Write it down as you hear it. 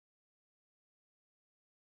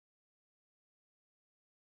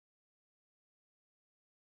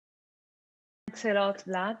Thanks a lot,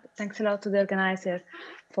 Vlad. Thanks a lot to the organizer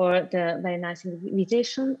for the very nice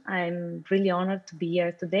invitation. I'm really honored to be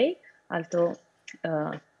here today, although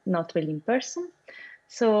not really in person.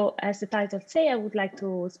 So as the title say, I would like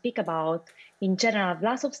to speak about, in general,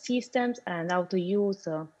 Vlasov systems and how to use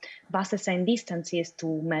Wasserstein distances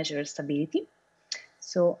to measure stability.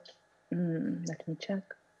 So let me check.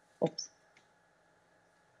 Oops.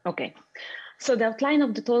 Okay. So the outline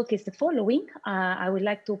of the talk is the following. I would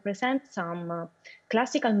like to present some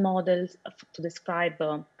classical models to describe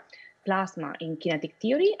plasma in kinetic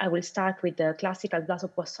theory. I will start with the classical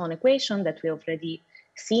Vlasov-Poisson equation that we already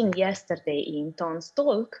seen yesterday in Tom's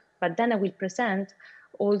talk, but then I will present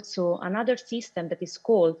also another system that is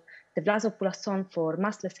called the Vlasov-Poisson for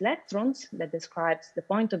massless electrons that describes the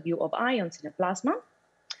point of view of ions in a plasma.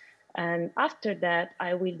 And after that,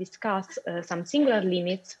 I will discuss some singular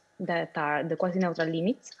limits that are the quasi-neutral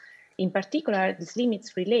limits. In particular, these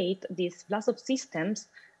limits relate these Vlasov systems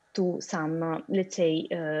to some, let's say,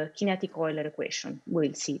 kinetic Euler equation.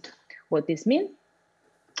 We'll see what this means.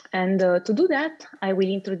 And to do that, I will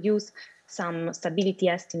introduce some stability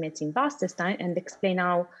estimates in Wasserstein and explain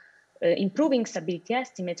how improving stability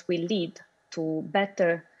estimates will lead to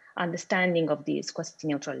better understanding of this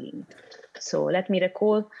quasi-neutral limit. So let me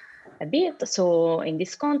recall a bit. So in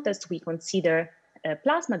this context, we consider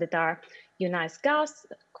plasma that are ionized gas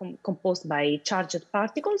composed by charged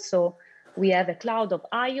particles. So we have a cloud of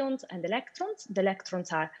ions and electrons. The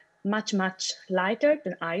electrons are much, much lighter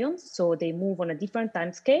than ions, so they move on a different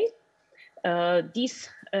time scale. These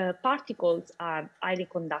particles are highly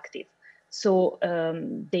conductive. So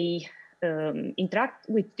they interact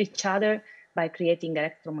with each other by creating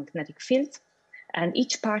electromagnetic fields. And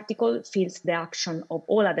each particle feels the action of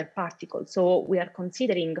all other particles. So we are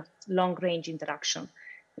considering long-range interaction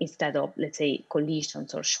instead of, let's say,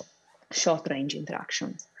 collisions or short-range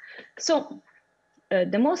interactions. So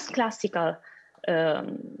the most classical,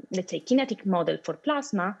 let's say, kinetic model for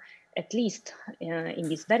plasma, at least in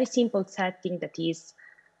this very simple setting that is,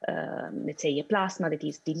 let's say, a plasma that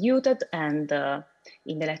is diluted and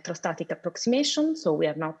in electrostatic approximation. So we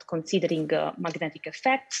are not considering magnetic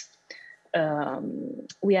effects.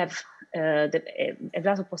 We have a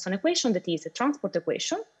Vlasov-Poisson equation that is a transport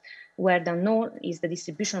equation, where the unknown is the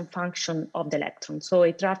distribution function of the electron. So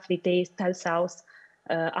it roughly tells us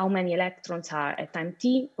how many electrons are at time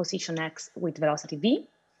t, position x with velocity v.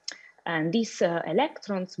 And these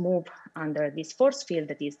electrons move under this force field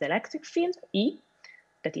that is the electric field, E,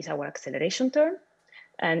 that is our acceleration term.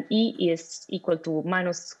 And E is equal to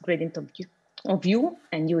minus gradient of U,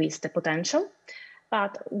 and U is the potential.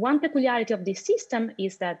 But one peculiarity of this system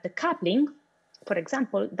is that the coupling, for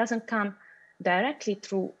example, doesn't come directly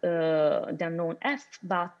through the unknown F,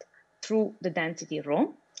 but through the density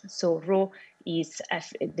rho. So rho is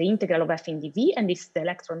F, the integral of F in dV, and this is the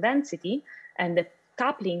electron density, and the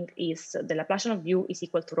coupling is the Laplacian of U is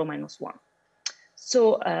equal to rho minus 1.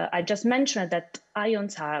 So I just mentioned that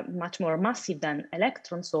ions are much more massive than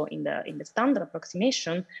electrons, so in the standard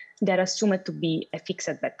approximation, they're assumed to be a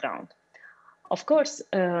fixed background. Of course,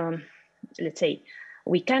 let's say,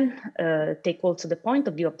 we can take also the point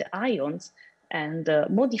of view of the ions and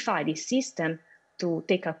modify this system to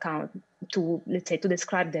take account, to, let's say, to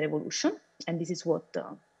describe their evolution. And this is what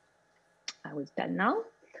I will tell now.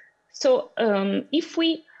 So if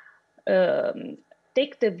we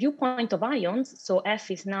take the viewpoint of ions, so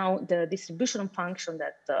F is now the distribution function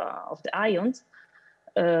that of the ions,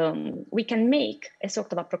 we can make a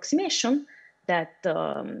sort of approximation that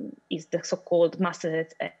is the so-called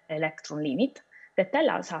massless electron limit that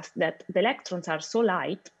tells us that the electrons are so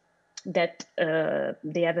light that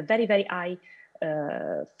they have a very, very high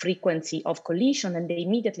frequency of collision and they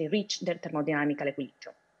immediately reach their thermodynamical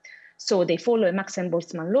equilibrium. So they follow a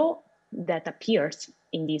Max-Boltzmann law that appears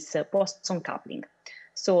in this Poisson coupling.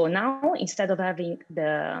 So now, instead of having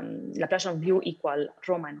the Laplacian of U equal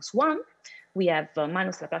rho minus 1, we have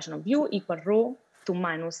minus Laplacian of U equal rho to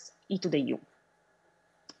minus e to the u.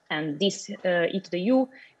 And this e to the u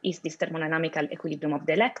is this thermodynamical equilibrium of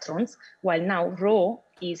the electrons, while now rho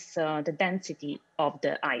is the density of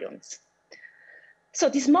the ions. So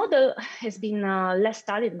this model has been less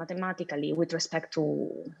studied mathematically with respect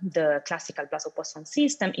to the classical Vlasov-Poisson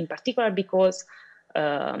system, in particular because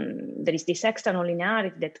there is this extra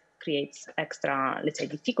nonlinearity that creates extra, let's say,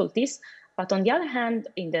 difficulties. But on the other hand,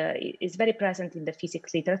 it's very present in the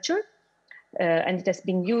physics literature, and it has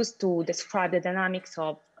been used to describe the dynamics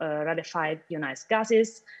of rarefied ionized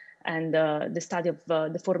gases and the study of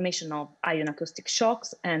the formation of ion acoustic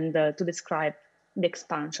shocks and to describe the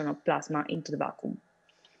expansion of plasma into the vacuum.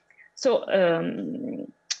 So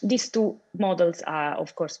these two models are,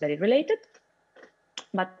 of course, very related.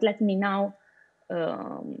 But let me now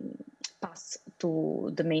pass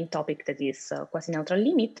to the main topic, that is quasi-neutral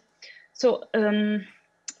limit. So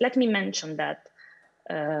let me mention that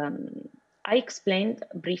I explained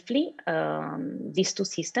briefly these two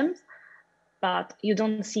systems, but you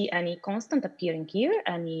don't see any constant appearing here,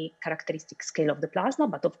 any characteristic scale of the plasma.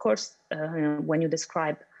 But of course, when you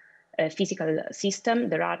describe a physical system,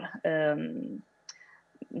 there are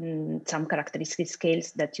some characteristic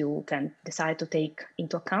scales that you can decide to take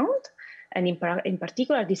into account. And in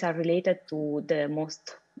particular, these are related to the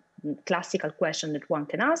most classical question that one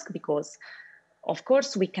can ask, because of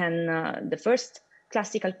course we can, the first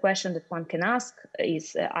classical question that one can ask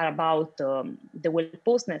are about the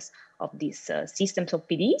well-posedness of these systems of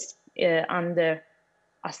PDEs under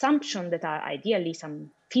assumption that are ideally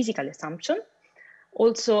some physical assumption.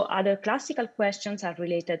 Also, other classical questions are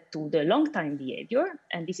related to the long-time behavior,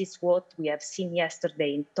 and this is what we have seen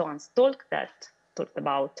yesterday in Toan's talk that talked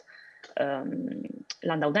about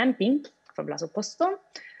Landau damping for Vlasov Poston.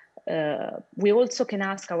 We also can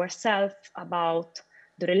ask ourselves about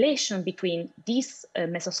the relation between this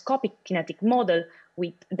mesoscopic kinetic model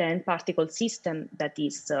with the n-particle system that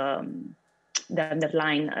is the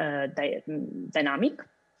underlying dynamic,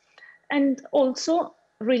 and also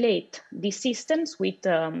relate these systems with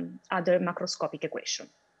other macroscopic equations.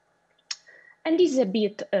 And this is a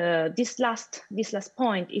bit, this last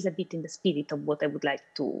point is a bit in the spirit of what I would like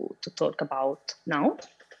to talk about now.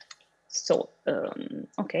 So,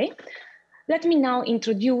 okay. Let me now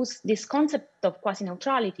introduce this concept of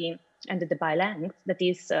quasi-neutrality and the Debye length that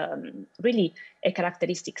is really a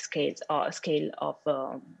characteristic scale of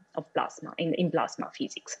plasma, in plasma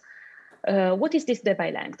physics. What is this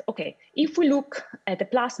Debye length? Okay, if we look at the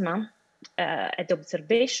plasma at the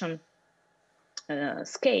observation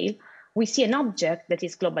scale, we see an object that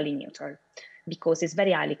is globally neutral because it's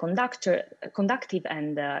very highly conductive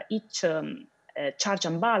and each charge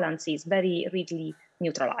imbalance is very readily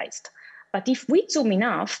neutralized. But if we zoom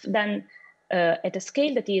enough, then at a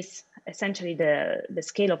scale that is essentially the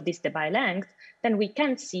scale of this Debye length, then we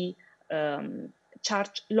can see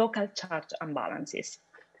local charge imbalances.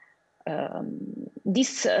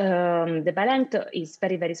 This Debye length is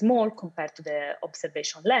very, very small compared to the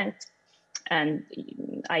observation length. And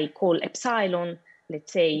I call epsilon,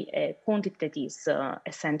 let's say, a quantity that is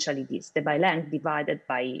essentially this Debye length divided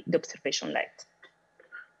by the observation length.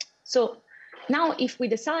 So now if we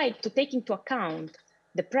decide to take into account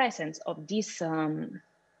the presence of this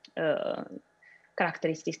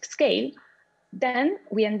characteristic scale, then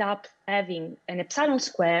we end up having an epsilon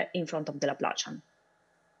square in front of the Laplacian.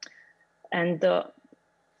 And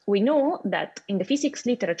we know that in the physics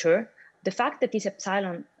literature, the fact that this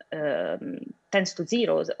epsilon tends to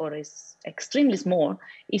zero or is extremely small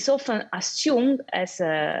is often assumed as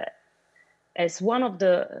one of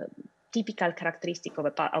the typical characteristics of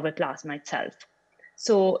a plasma itself.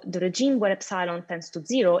 So the regime where epsilon tends to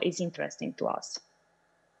zero is interesting to us.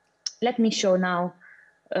 Let me show now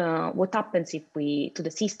what happens to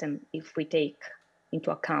the system if we take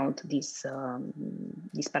into account this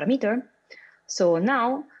parameter. So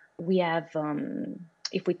now we have,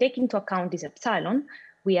 if we take into account this epsilon,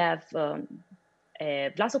 we have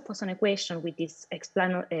a Vlasov Poston equation with this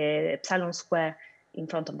epsilon square in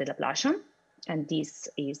front of the Laplacian, and this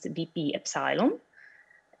is Vp epsilon.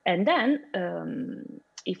 And then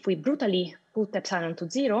if we brutally put epsilon to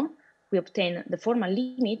zero, we obtain the formal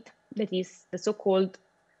limit that is the so-called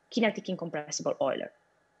kinetic incompressible Euler.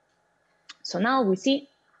 So now we see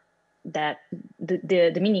that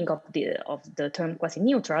the meaning of the term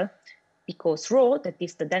quasi-neutral, because rho, that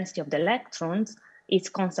is the density of the electrons, is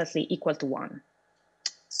constantly equal to 1.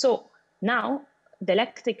 So now the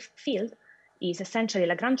electric field is essentially a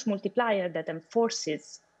Lagrange multiplier that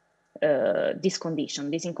enforces this condition,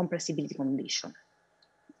 this incompressibility condition,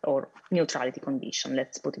 or neutrality condition,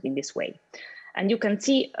 let's put it in this way. And you can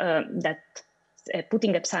see that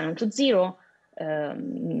putting epsilon to zero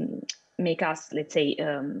make us, let's say,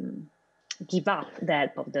 give up the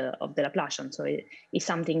help of the Laplacian. So it is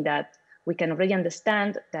something that we can already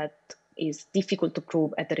understand that is difficult to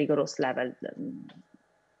prove at the rigorous level.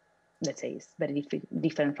 Let's say it's very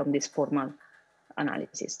different from this formal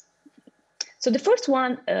analysis. So the first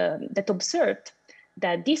one that observed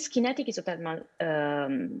that this kinetic isothermal,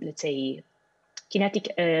 let's say,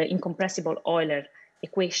 kinetic incompressible Euler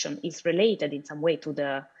equation is related in some way to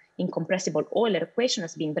the incompressible Euler equation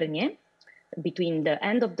has been Brenier between the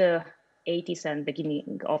end of the 80s and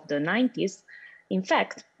beginning of the 90s. In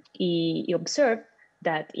fact, he observed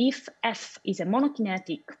that if f is a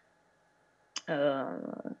monokinetic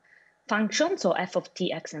function, so f of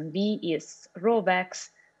t, x, and v is rho of x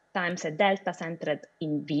times a delta centered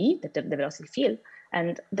in V, the velocity field,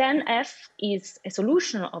 and then F is a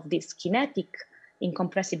solution of this kinetic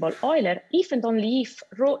incompressible Euler if and only if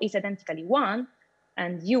rho is identically 1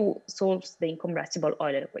 and U solves the incompressible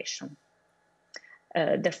Euler equation.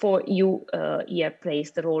 Therefore, U here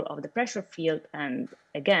plays the role of the pressure field, and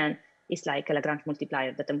again, it's like a Lagrange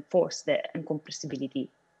multiplier that enforces the incompressibility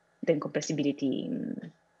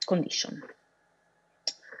condition.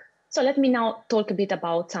 So let me now talk a bit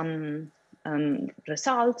about some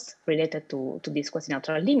results related to this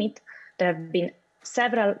quasi-neutral limit. There have been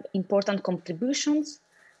several important contributions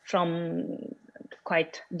from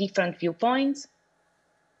quite different viewpoints.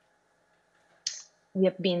 We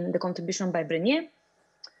have been the contribution by Brenier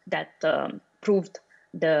that proved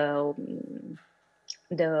the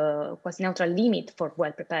quasi-neutral limit for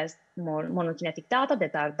well-prepared monokinetic data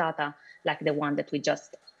that are data like the one that we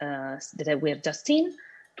just have just seen.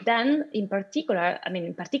 Then, in particular,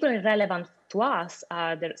 particularly relevant to us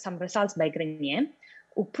are some results by Grenier,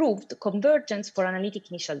 who proved convergence for analytic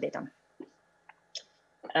initial data.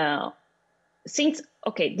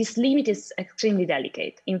 This limit is extremely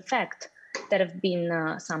delicate. In fact, there have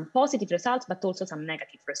been some positive results, but also some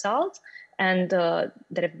negative results. And there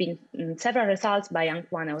have been several results by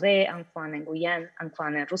Antoine Auré, Antoine Nguyen,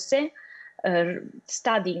 Antoine Rousset,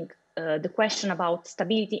 studying the question about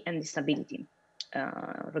stability and instability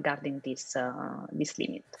regarding this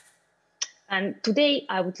limit. And today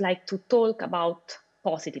I would like to talk about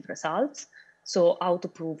positive results, so how to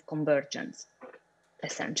prove convergence,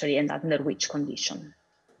 essentially, and under which condition.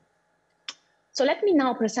 So let me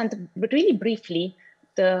now present really briefly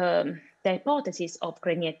the hypothesis of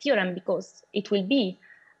Grenier theorem, because it will be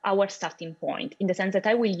our starting point, in the sense that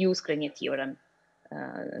I will use Grenier theorem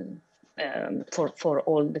for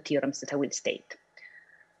all the theorems that I will state.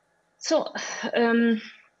 So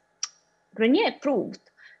Grenier proved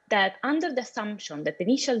that under the assumption that the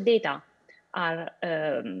initial data are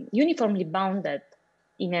uniformly bounded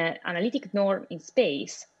in an analytic norm in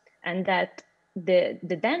space, and that the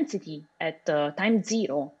density at time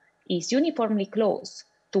 0 is uniformly close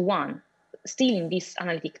to 1, still in this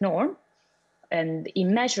analytic norm, and he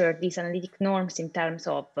measured these analytic norms in terms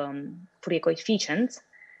of Fourier coefficients,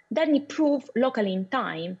 then he proved locally in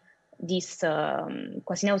time this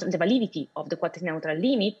the validity of the quasi-neutral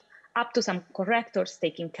limit up to some correctors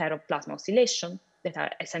taking care of plasma oscillation that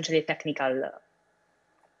are essentially a technical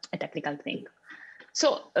thing.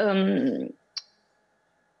 So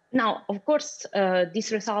now, of course,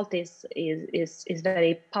 this result is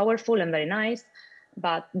very powerful and very nice,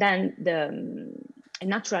 but then a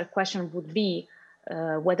natural question would be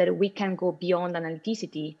whether we can go beyond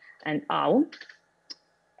analyticity and how.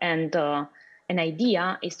 And an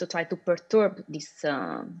idea is to try to perturb this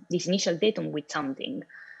initial datum with something.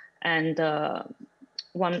 And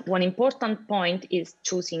one important point is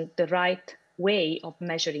choosing the right way of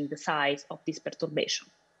measuring the size of this perturbation.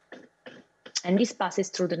 And this passes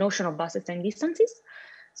through the notion of Wasserstein distances.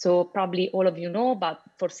 So probably all of you know, but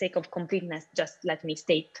for sake of completeness, just let me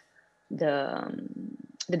state the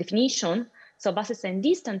definition. So Wasserstein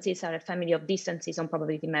distances are a family of distances on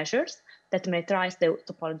probability measures that miniaturize the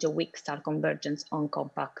topology of weak star convergence on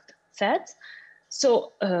compact sets.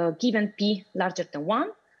 So given P larger than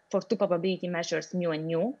 1, for two probability measures mu and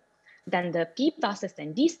nu, then the P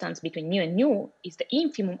Wasserstein distance between mu and nu is the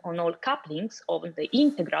infimum on all couplings of the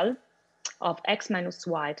integral of x minus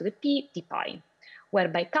y to the p d pi, where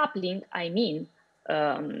by coupling I mean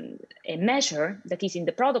a measure that is in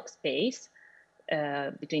the product space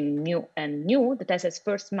between mu and nu that has its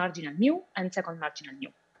first marginal mu and second marginal nu.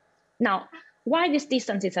 Now, why these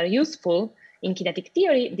distances are useful in kinetic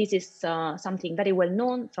theory, this is something very well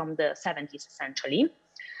known from the 70s essentially,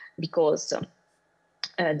 because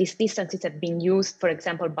these distances have been used, for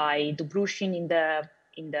example, by Dobrushin in the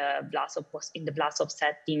Vlasov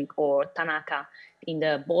setting, or Tanaka in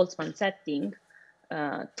the Boltzmann setting,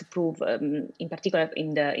 to prove, in particular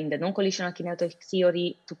in the non-collisional kinetic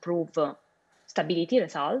theory, to prove stability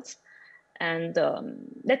results. And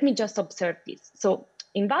let me just observe this. So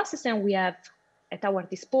in Wasserstein, we have at our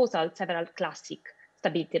disposal several classic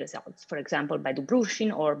stability results, for example, by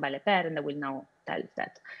Dobrushin or by Lepere, and I will now tell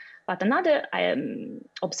that. But another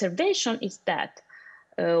observation is that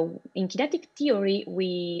in kinetic theory,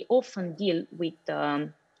 we often deal with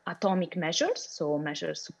atomic measures, so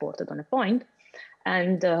measures supported on a point,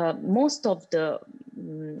 and most of the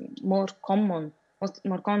more common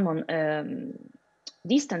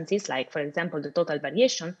distances, like for example the total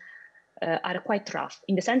variation, are quite rough,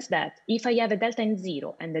 in the sense that if I have a delta in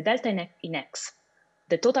 0 and the delta in x,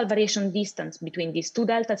 the total variation distance between these two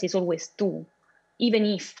deltas is always 2, even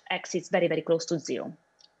if x is very, very close to 0.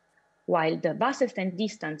 while the Wasserstein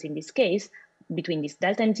distance in this case between this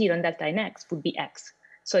delta n0 and delta nx would be x.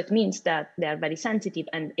 So it means that they are very sensitive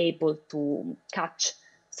and able to catch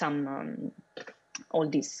some all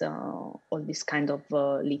these kind of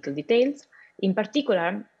little details. In particular,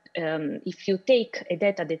 if you take a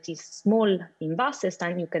data that is small in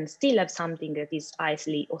Wasserstein, you can still have something that is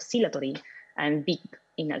highly oscillatory and big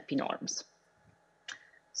in LP norms.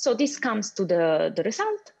 So this comes to the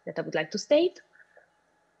result that I would like to state.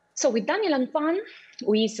 So with Daniel and Juan,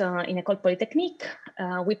 who is in École Polytechnique,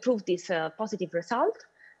 we proved this positive result.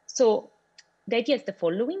 So the idea is the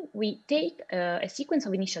following. We take a sequence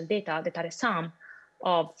of initial data that are a sum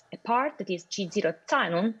of a part that is G0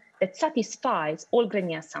 epsilon that satisfies all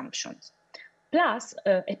Grenier assumptions, plus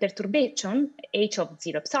a perturbation, H of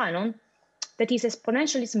 0 epsilon, that is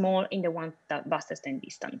exponentially small in the one Wasserstein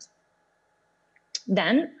distance.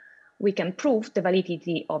 Then we can prove the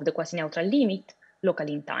validity of the quasi-neutral limit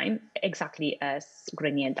locally in time, exactly as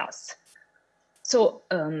Grenier does. So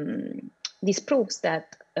this proves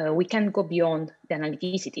that we can go beyond the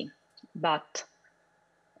analyticity, but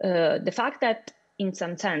the fact that in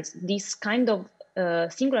some sense these kind of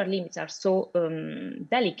singular limits are so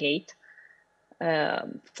delicate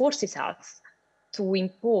forces us to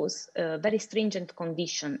impose a very stringent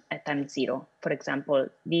condition at time 0. For example,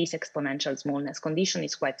 this exponential smallness condition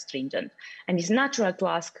is quite stringent, and it's natural to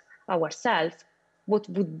ask ourselves what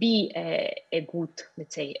would be a good,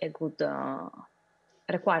 let's say, a good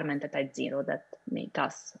requirement at type 0 that make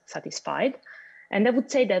us satisfied. And I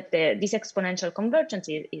would say that this exponential convergence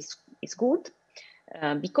is good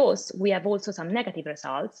because we have also some negative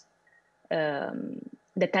results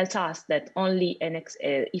that tells us that only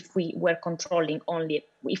if we were controlling only,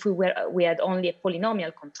 if we had only a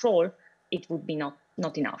polynomial control, it would be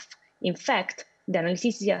not enough. In fact, the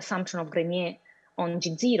analyticity assumption of Grenier on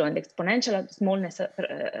G0 and the exponential smallness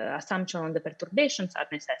assumption on the perturbations are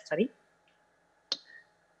necessary.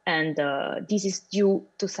 And this is due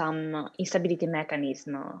to some instability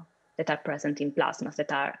mechanisms that are present in plasmas,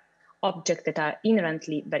 that are objects that are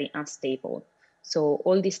inherently very unstable. So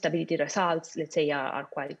all these stability results, let's say, are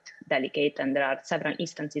quite delicate, and there are several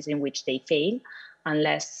instances in which they fail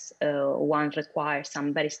unless one requires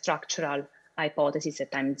some very structural hypothesis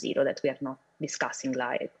at time 0 that we are not discussing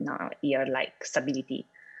like now here, like stability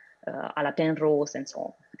a la Penrose and so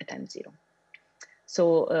on at time 0.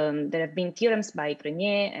 So there have been theorems by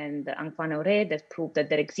Grenier and Antoine Auré that prove that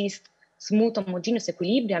there exist smooth homogeneous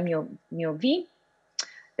equilibria mu V,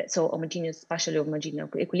 so homogeneous, partially homogeneous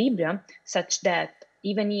equilibria, such that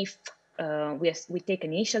even if we take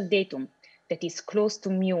an initial datum that is close to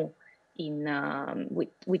mu in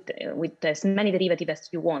with as many derivatives as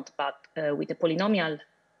you want, but with a polynomial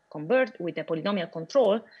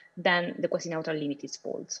control, then the quasi-neutral limit is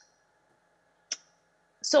false.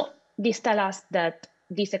 So this tells us that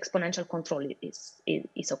this exponential control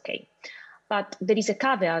is okay, but there is a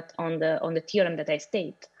caveat on the theorem that I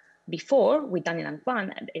state before with Daniel and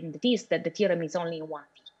Juan, and it is that the theorem is only in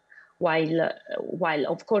 1D, while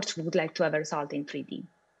of course we would like to have a result in 3D.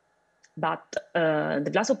 But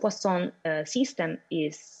the Vlasov-Poisson system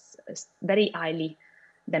is very highly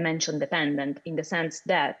dimension dependent in the sense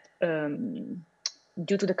that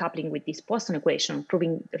due to the coupling with this Poisson equation,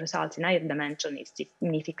 proving the results in higher dimension is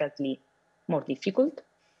significantly more difficult.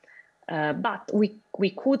 But we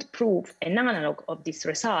could prove an analog of this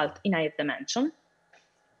result in higher dimension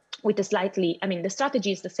with a slightly, I mean, the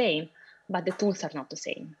strategy is the same, but the tools are not the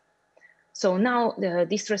same. So now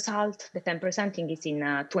this result that I'm presenting is in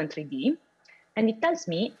 2 and 3D, and it tells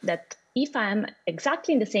me that if I'm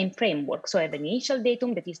exactly in the same framework, so I have an initial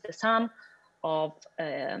datum that is the sum of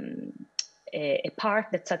a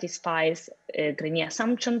part that satisfies a Grenier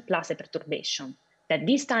assumption plus a perturbation, that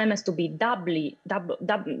this time has to be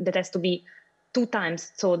that has to be 2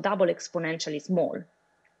 times, so double exponentially small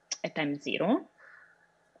at time 0.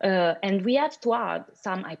 And we have to add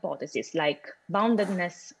some hypotheses like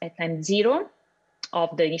boundedness at time 0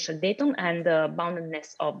 of the initial datum and the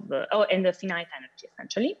boundedness of and the finite energy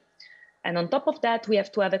essentially. And on top of that, we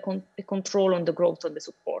have to have a control on the growth of the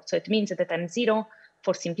support. So it means that at time 0,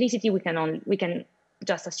 for simplicity, we can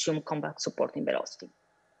just assume compact supporting velocity.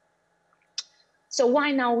 So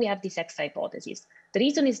why now we have this X hypothesis? The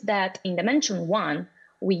reason is that in dimension 1,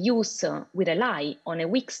 we rely on a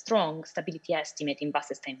weak strong stability estimate in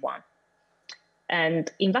Wasserstein 1.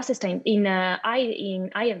 And in Wasserstein, in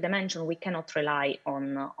higher dimension, we cannot rely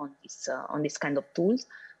on this kind of tools,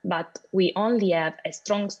 but we only have a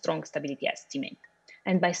strong stability estimate.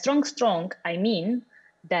 And by strong, I mean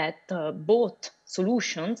that both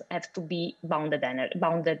solutions have to be bounded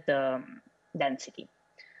density.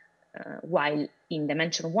 while in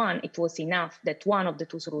dimension 1, it was enough that one of the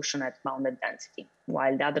two solutions had bounded density,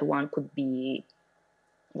 while the other one could be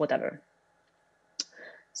whatever.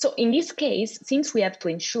 So in this case, since we have to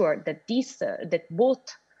ensure that that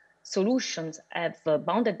both solutions have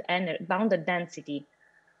bounded density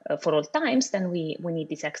for all times, then we need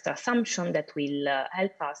this extra assumption that will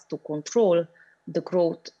help us to control the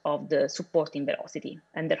growth of the supporting velocity,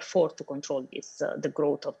 and therefore to control this the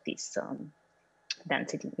growth of this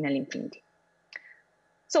density in L infinity.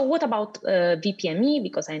 So what about VPME?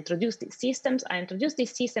 Because I introduced these systems.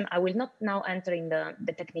 I will not now enter in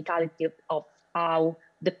the technicality of how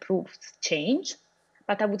the proofs change,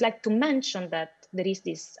 but I would like to mention that there is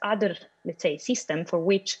this other, let's say, system for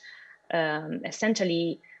which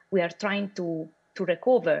essentially we are trying to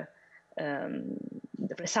recover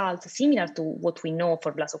the results similar to what we know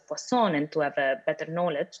for Vlasov-Poisson and to have a better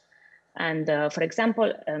knowledge. And for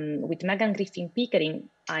example, with Megan Griffin-Pickering,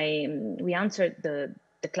 we answered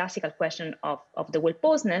the classical question of the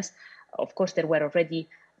well-posedness. Of course, there were already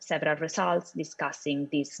several results discussing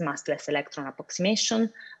this massless electron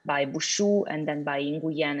approximation by Bouchou and then by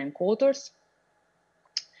Nguyen and co-authors.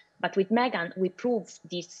 But with Megan, we proved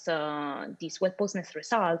this well-posedness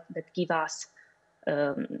result that give us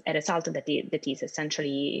a result that is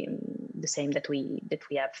essentially the same that we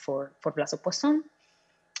have for Vlasov-Poisson.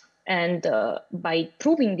 And by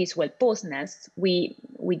proving this well-posedness, we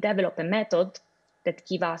develop a method that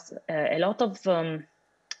give us a lot of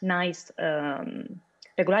nice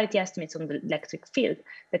regularity estimates on the electric field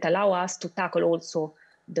that allow us to tackle also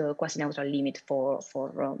the quasi-neutral limit for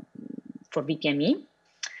VPME.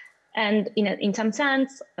 And in some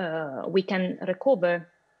sense, we can recover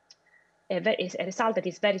a result that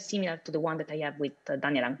is very similar to the one that I have with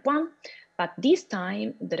Daniel Anquan. But this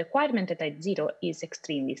time, the requirement at H0 is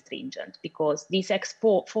extremely stringent, because this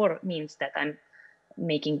X4 means that I'm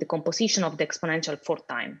making the composition of the exponential 4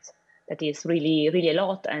 times. That is really, really a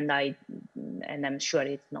lot, and I'm sure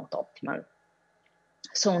it's not optimal.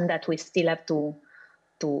 So on that, we still have to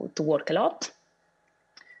work a lot.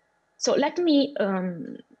 So let me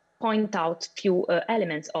point out a few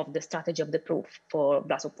elements of the strategy of the proof for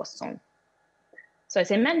Vlasov-Poisson. So as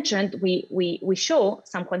I mentioned, we show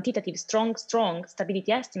some quantitative strong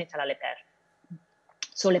stability estimates a la Lepere.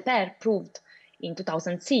 So Lepere proved in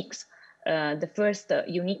 2006 the first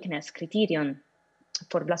uniqueness criterion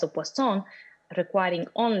for Vlasov-Poisson, requiring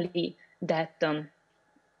only that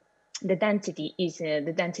the density is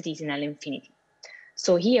in L infinity.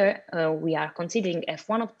 So here we are considering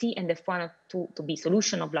F1 of t and F1 of 2 to be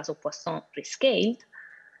solution of Vlasov-Poisson rescaled.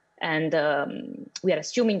 And we are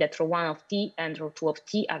assuming that rho 1 of t and rho 2 of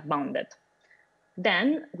t are bounded.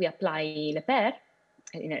 Then we apply Lepere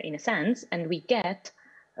in a sense, and we get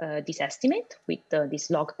this estimate with this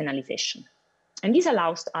log penalization. And this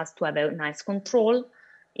allows us to have a nice control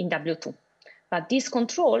in W2. But this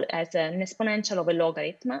control has an exponential of a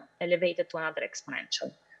logarithm elevated to another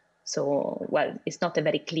exponential. So, well, it's not a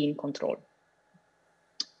very clean control.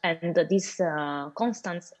 And these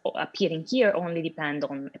constants appearing here only depend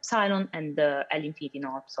on epsilon and the L infinity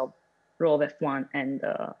norms of rho of F1 and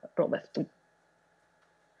rho of F2.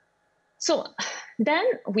 So then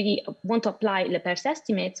we want to apply Lepere's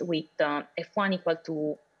estimates with F1 equal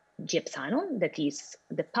to G epsilon, that is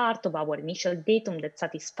the part of our initial datum that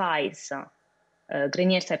satisfies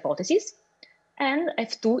Grenier's hypothesis, and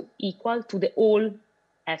F2 equal to the whole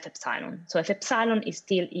F epsilon. So F epsilon is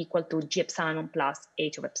still equal to G epsilon plus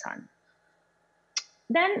H of epsilon.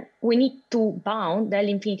 Then we need to bound the L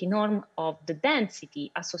infinity norm of the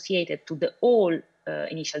density associated to the whole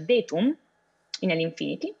initial datum in L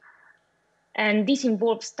infinity. And this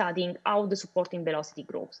involves studying how the supporting velocity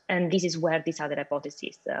grows. And this is where these other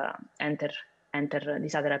hypotheses enter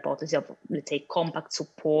this other hypothesis of, let's say, compact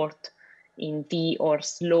support in V or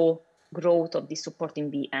slow growth of this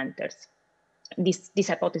supporting V enters. This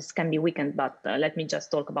hypothesis can be weakened, but let me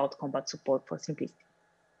just talk about compact support for simplicity.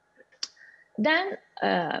 Then,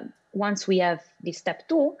 once we have this step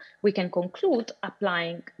 2, we can conclude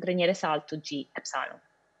applying Grenier result to G epsilon.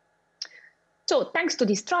 So thanks to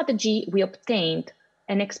this strategy, we obtained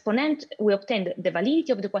the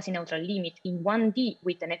validity of the quasi-neutral limit in 1D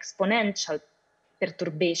with an exponential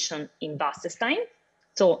perturbation in Wasserstein.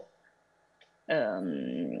 So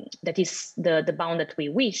that is the bound that we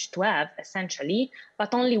wish to have, essentially,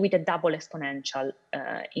 but only with a double exponential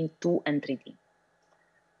in 2 and 3D.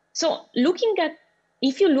 So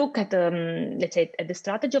if you look at, let's say, at the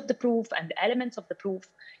strategy of the proof and the elements of the proof,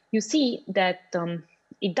 you see that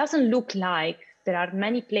it doesn't look like there are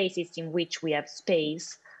many places in which we have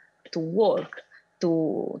space to work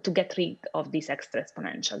to get rid of this extra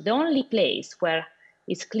exponential. The only place where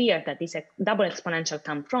it's clear that this double exponential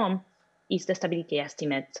come from is the stability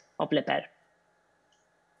estimate of Le pair.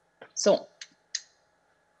 So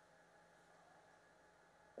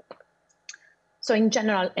in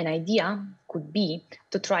general, an idea could be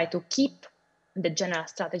to try to keep the general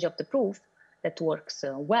strategy of the proof that works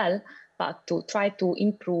well, but to try to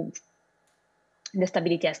improve the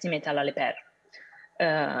stability estimate a la Le pair.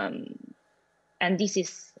 And this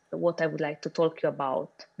is what I would like to talk to you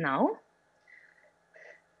about now.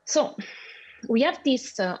 So we have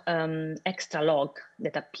this extra log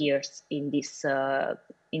that appears in this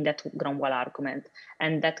in that Gromwall argument,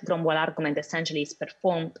 and that Gromwall argument essentially is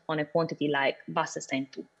performed on a quantity like Wasserstein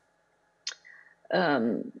 2.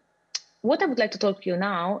 What I would like to talk to you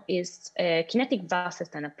now is a kinetic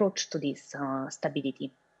Wasserstein approach to these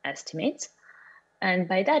stability estimates. And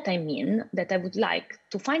by that, I mean that I would like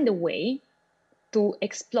to find a way to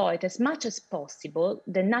exploit as much as possible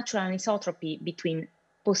the natural anisotropy between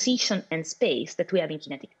position and space that we have in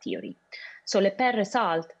kinetic theory. So Le pair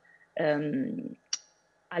result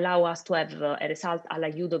allow us to have a result a la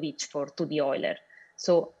Udovich for 2D Euler.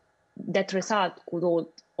 So that result could hold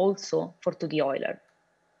also for 2D Euler.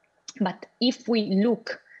 But if we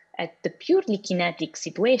look at the purely kinetic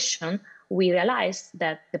situation, we realize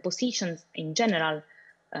that the positions in general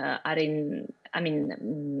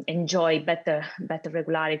enjoy better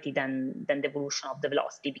regularity than the evolution of the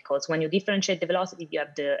velocity, because when you differentiate the velocity, you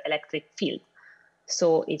have the electric field.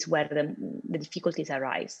 So it's where the difficulties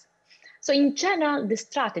arise. So in general, the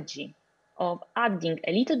strategy of adding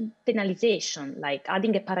a little penalization, like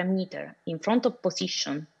adding a parameter in front of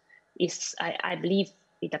position, is, I believe,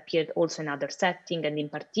 it appeared also in other setting, and in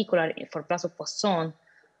particular for Vlasov Poisson,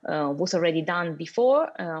 was already done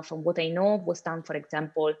before. From what I know, was done, for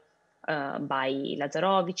example, by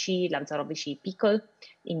Lazzarovici, Pickle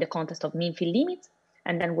in the context of mean field limits,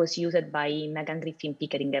 and then was used by Megan Griffin,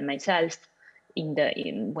 Pickering, and myself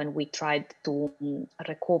when we tried to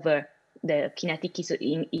recover the kinetic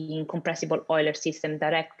incompressible Euler system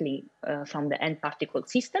directly from the end particle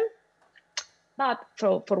system. But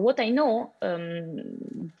for what I know,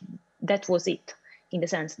 that was it. In the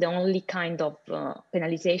sense, the only kind of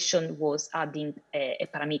penalization was adding a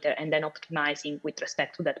parameter and then optimizing with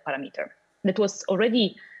respect to that parameter. That was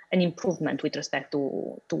already an improvement with respect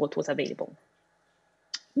to what was available.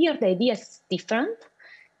 Here, the idea is different.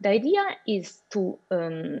 The idea is to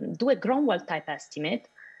do a Gromwall type estimate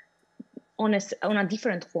on a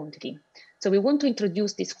different quantity. So we want to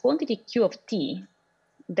introduce this quantity Q of t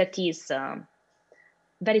that is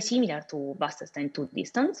very similar to Wasserstein 2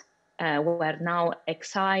 distance, where now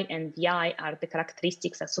xi and vi are the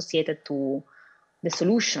characteristics associated to the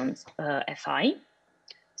solutions fi.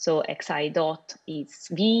 So xi dot is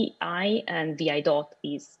vi and vi dot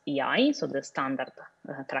is ei, so the standard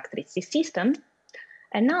characteristic system.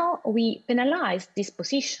 And now we penalize these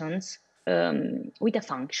positions with a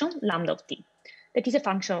function, lambda of t, that is a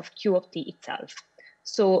function of Q of t itself.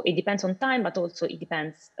 So it depends on time, but also it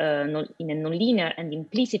depends in a nonlinear and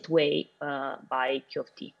implicit way by Q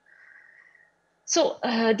of t. So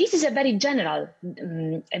this is a very general,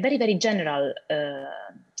 very general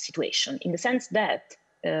situation, in the sense that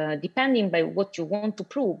depending by what you want to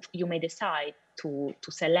prove, you may decide to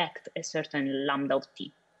select a certain lambda of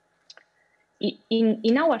t.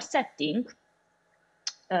 In our setting,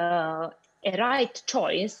 a right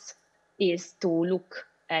choice is to look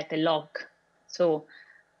at a log. So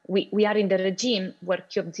we are in the regime where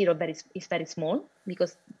Q of 0 is very small,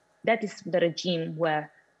 because that is the regime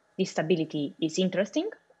where this stability is interesting.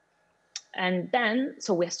 And then,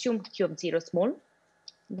 so we assume Q of 0 small.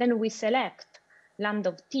 Then we select lambda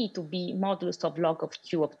of t to be modulus of log of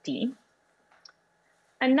Q of t.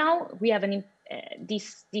 And now we have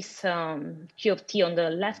this Q of t on the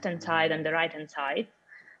left-hand side and the right-hand side.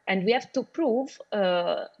 And we have to prove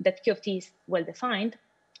that Q of t is well-defined.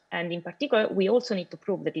 And in particular, we also need to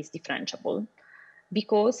prove that it's differentiable,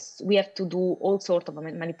 because we have to do all sorts of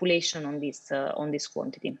manipulation on this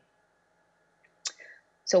quantity.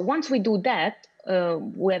 So once we do that,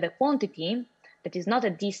 we have a quantity that is not a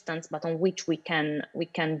distance, but on which we can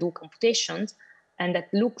do computations, and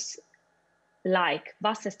that looks like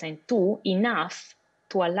Wasserstein 2 enough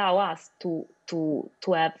to allow us to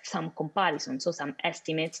have some comparison, so some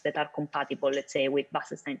estimates that are compatible, let's say, with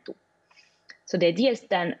Wasserstein 2. So the idea is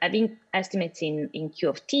then having estimates in Q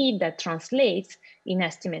of t that translates in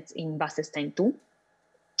estimates in Wasserstein 2.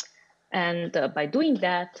 And by doing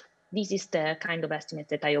that, this is the kind of estimate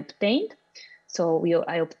that I obtained. So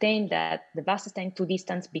I obtained that the Wasserstein 2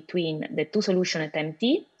 distance between the two solutions at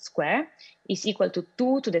mt square is equal to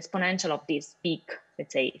 2 to the exponential of this big,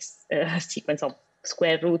 let's say, sequence of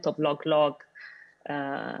square root of log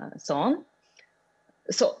so on.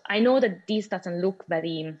 So I know that this doesn't look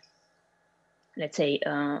very, let's say,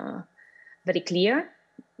 very clear.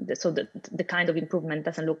 So the kind of improvement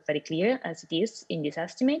doesn't look very clear as it is in this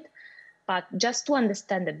estimate. But just to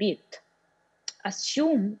understand a bit,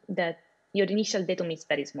 assume that your initial datum is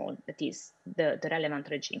very small, that is the relevant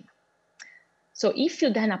regime. So if you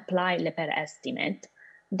then apply Lepere estimate,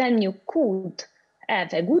 then you could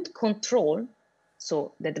have a good control,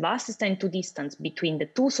 so that the Wasserstein 2 distance between the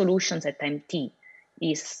two solutions at time t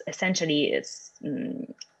is essentially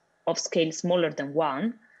of scale smaller than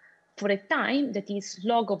 1 for a time that is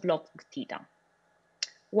log of log theta.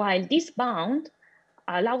 While this bound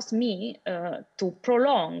allows me to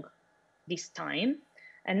prolong this time,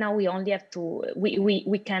 and now we only have to,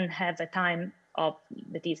 we can have a time of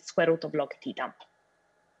that is square root of log theta.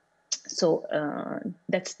 So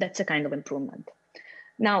that's a kind of improvement.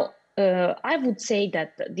 Now, I would say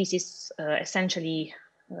that this is essentially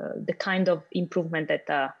the kind of improvement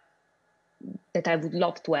that that I would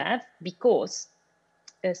love to have, because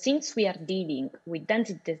since we are dealing with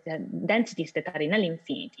densities that are in L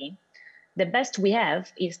infinity, the best we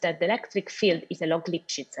have is that the electric field is a log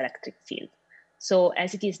Lipschitz electric field. So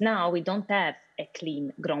as it is now, we don't have a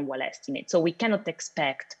clean Gromwall estimate. So we cannot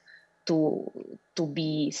expect to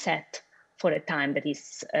be set for a time that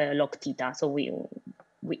is log theta. So we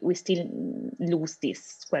still lose this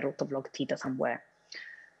square root of log theta somewhere.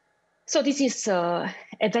 So this is a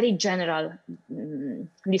very general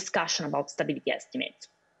discussion about stability estimates.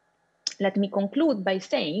 Let me conclude by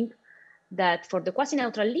saying that for the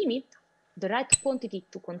quasi-neutral limit, the right quantity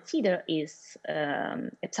to consider is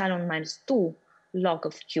epsilon minus 2 log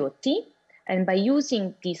of QT. And by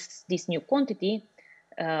using this new quantity,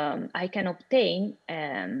 I can obtain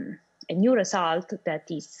a new result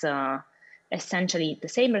that is essentially the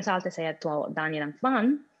same result as I had to Daniel and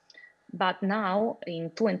Van, but now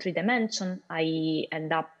in 2 and 3 dimensions, I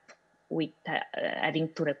end up with having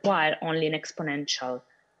to require only an exponential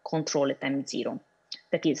control at time 0.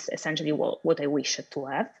 That is essentially what I wish to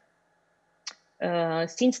have.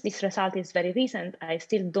 Since this result is very recent, I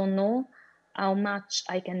still don't know how much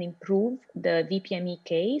I can improve the VPME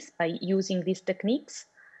case by using these techniques.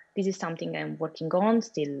 This is something I'm working on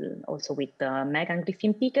still also with Megan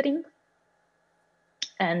Griffin-Pickering.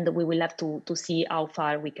 And we will have to see how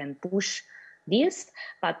far we can push this.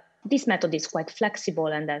 But this method is quite flexible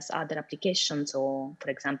and has other applications. So for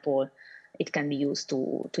example, it can be used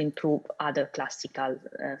to improve other classical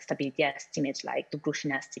stability estimates like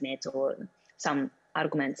Dobrushin estimates or some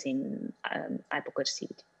arguments in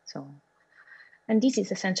hypocursivity. So, and this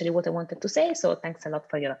is essentially what I wanted to say. So thanks a lot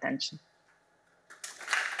for your attention.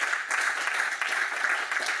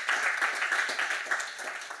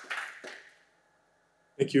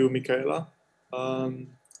 Thank you, Mikaela.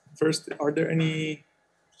 First, are there any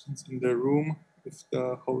questions in the room if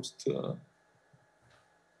the host?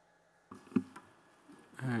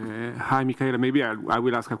 Hi, Mikaela. Maybe I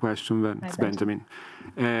will ask a question then. It's Benjamin.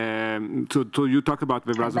 So you talk about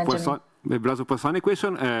the Vlasov-Poisson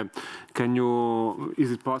equation.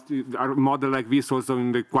 Is it possible, are model like this also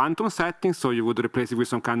in the quantum setting? So you would replace it with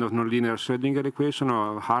some kind of nonlinear Schrödinger equation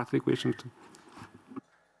or Hartley equation too?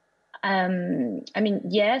 I mean,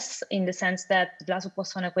 yes, in the sense that the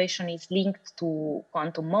Vlasov-Poisson equation is linked to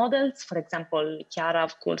quantum models. For example, Chiara,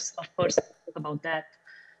 of course, spoke about that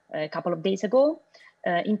a couple of days ago.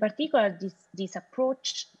 In particular, this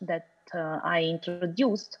approach that I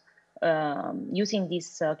introduced using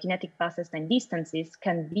these kinetic Wasserstein distances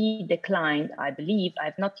can be declined, I believe.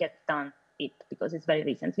 I've not yet done it because it's very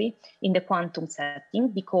recently in the quantum setting,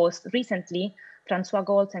 because recently François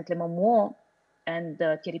Goltz and Clément Mouot and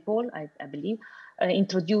Thierry Paul, I believe,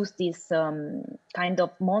 introduced this kind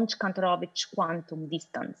of Monch-Kantorovich quantum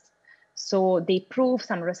distance. So they prove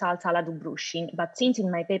some results a la Dobrushin, but since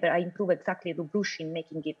in my paper I improve exactly Dobrushin,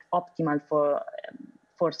 making it optimal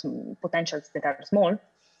for some potentials that are small,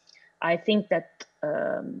 I think that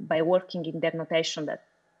by working in their notation that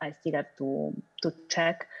I still have to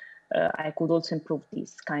check, I could also improve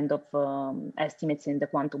these kind of estimates in the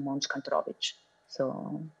quantum Monch-Kantorovich.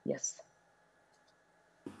 So yes.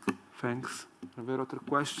 Thanks. Are there other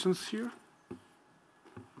questions here?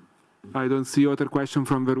 I don't see other question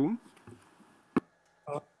from the room.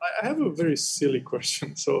 I have a very silly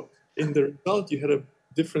question. So in the result, you had a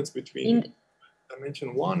difference between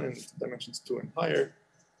dimension 1 and dimensions 2 and higher.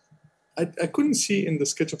 I couldn't see in the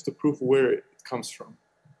sketch of the proof where it comes from.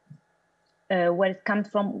 Where it comes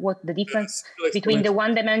from, what the difference between the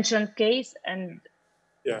one-dimension case and...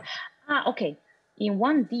 Yeah. Okay. In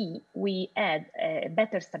 1D, we had a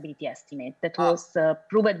better stability estimate that was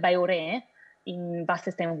proved by Ore in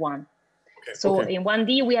Wasserstein 1. Okay. So in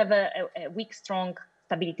 1D, we have a weak, strong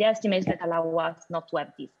stability estimates that allow us not to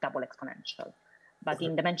have this double exponential. But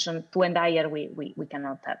in dimension 2 and higher, we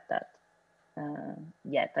cannot have that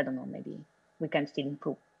yet. I don't know, maybe we can still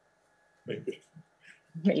improve. Maybe.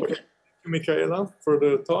 Maybe. Okay. Thank you, Mikaela, for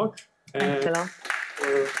the talk. Thanks a lot.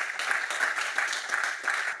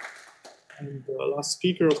 And the last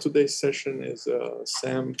speaker of today's session is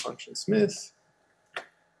Sam Punshon-Smith.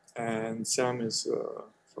 And Sam is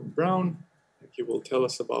from Brown. And he will tell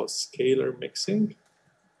us about scalar mixing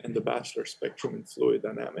and the Batchelor spectrum in fluid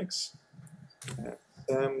dynamics. And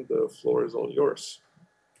Sam, the floor is all yours.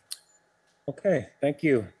 Okay, thank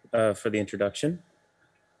you for the introduction.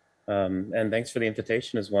 And thanks for the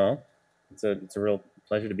invitation as well. It's a real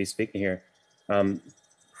pleasure to be speaking here.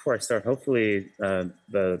 Before I start, hopefully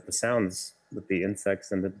the sounds with the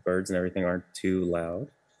insects and the birds and everything aren't too loud.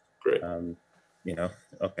 Great. You know,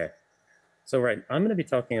 okay. So right, I'm gonna be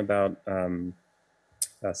talking about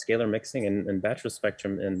scalar mixing and Batchelor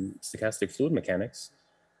spectrum in stochastic fluid mechanics.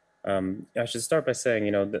 I should start by saying,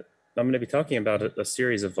 you know, that I'm gonna be talking about a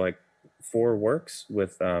series of like 4 works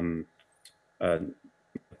with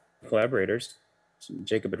collaborators,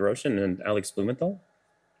 Jacob Roshan and Alex Blumenthal.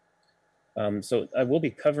 So I will be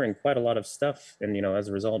covering quite a lot of stuff, and you know, as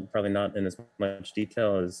a result, probably not in as much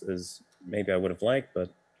detail as maybe I would have liked, but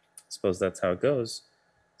I suppose that's how it goes.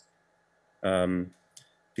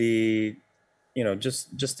 You know,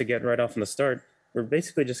 just to get right off in the start, we're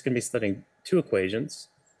basically just going to be studying 2 equations.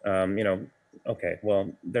 You know, okay,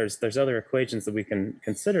 well, there's other equations that we can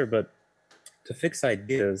consider, but to fix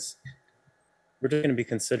ideas, we're just going to be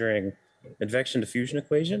considering advection diffusion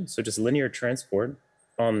equation, so just linear transport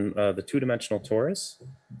on the 2-dimensional torus.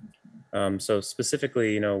 So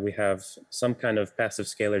specifically, you know, we have some kind of passive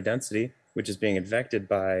scalar density, which is being advected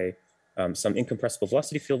by some incompressible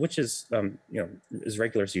velocity field, which is, you know, as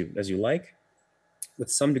regular as you like,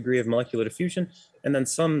 with some degree of molecular diffusion, and then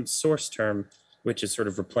some source term, which is sort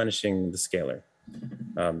of replenishing the scalar.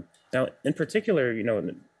 Now, in particular, you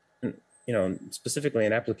know, specifically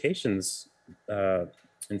in applications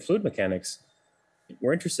in fluid mechanics,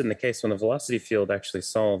 we're interested in the case when the velocity field actually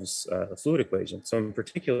solves a fluid equation. So in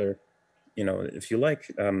particular, you know, if you like,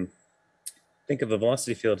 think of the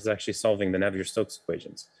velocity field as actually solving the Navier-Stokes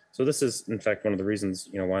equations. So this is, in fact, one of the reasons,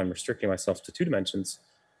 you know, why I'm restricting myself to 2 dimensions.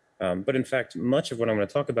 But in fact, much of what I'm going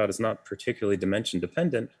to talk about is not particularly dimension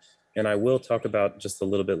dependent. And I will talk about just a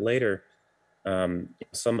little bit later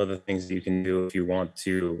some of the things that you can do if you want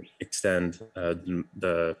to extend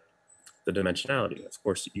the dimensionality. Of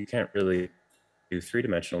course, you can't really do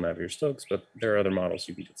 3-dimensional Navier-Stokes, but there are other models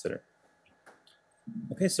you can consider.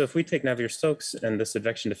 Okay, so if we take Navier-Stokes and this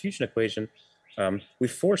advection diffusion equation, we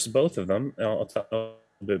force both of them. I'll talk a little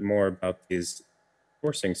bit more about these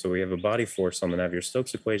forcing. So we have a body force on the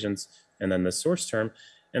Navier-Stokes equations, and then the source term.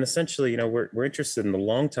 And essentially, you know, we're interested in the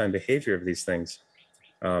long time behavior of these things,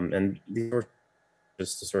 and these are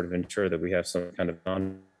just to sort of ensure that we have some kind of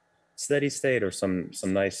non-steady state or some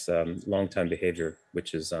nice long time behavior,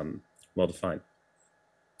 which is well defined.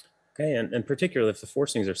 Okay, and in particular, if the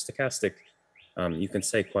forcings are stochastic, you can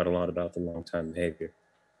say quite a lot about the long time behavior.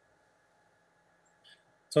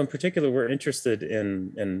 So in particular, we're interested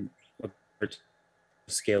in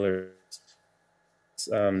scalar,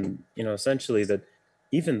 you know, essentially that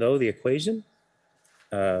even though the equation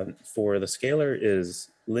for the scalar is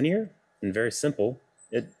linear and very simple,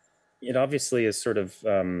 it obviously is sort of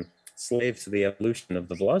slave to the evolution of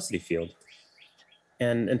the velocity field.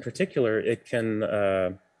 And in particular, it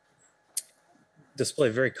can display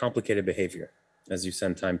very complicated behavior as you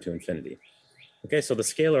send time to infinity. Okay, so the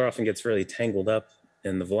scalar often gets really tangled up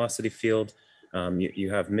in the velocity field. You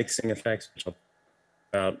have mixing effects, which I'll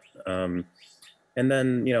talk about. And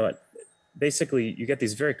then, you know, basically you get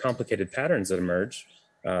these very complicated patterns that emerge.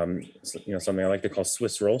 You know, something I like to call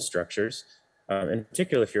Swiss roll structures. In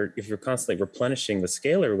particular, if you're constantly replenishing the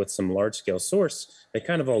scalar with some large scale source, they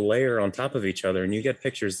kind of all layer on top of each other, and you get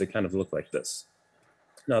pictures that kind of look like this.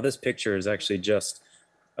 Now, this picture is actually just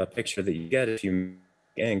a picture that you get if you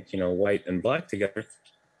ink, you know, white and black together,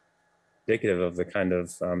 indicative of the kind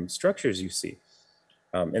of structures you see.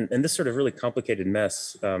 And this sort of really complicated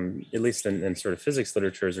mess, at least in sort of physics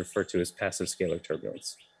literature, is referred to as passive scalar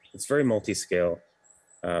turbulence. It's very multi-scale,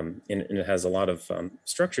 and it has a lot of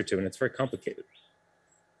structure to it, and it's very complicated.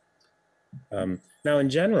 Now, in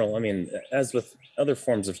general, I mean, as with other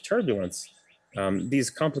forms of turbulence, these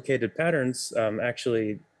complicated patterns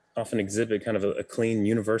actually often exhibit kind of a clean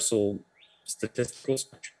universal statistical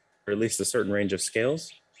structure, or at least a certain range of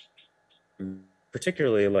scales.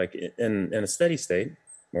 Particularly like in a steady state,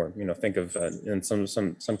 or think of in some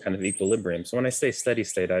kind of equilibrium. So when I say steady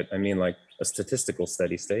state, I mean like a statistical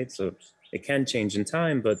steady state. So it can change in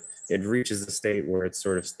time, but it reaches a state where its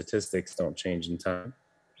sort of statistics don't change in time.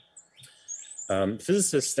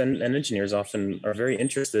 Physicists and engineers often are very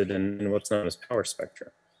interested in what's known as power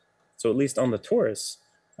spectra. So at least on the torus,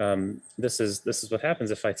 this is what happens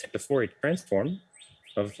if I take the Fourier transform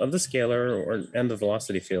of the scalar and the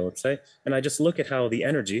velocity field, let's say, and I just look at how the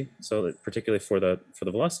energy, so that particularly for the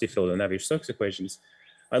velocity field in Navier-Stokes equations,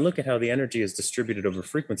 I look at how the energy is distributed over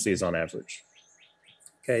frequencies on average.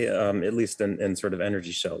 Okay, at least in sort of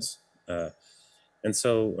energy shells,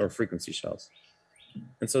 or frequency shells.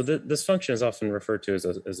 And so this function is often referred to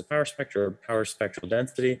as a power spectra or power spectral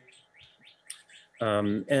density.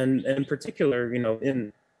 And in particular,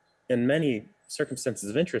 in many circumstances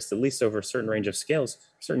of interest, at least over a certain range of scales,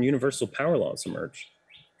 certain universal power laws emerge.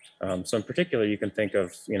 So in particular, you can think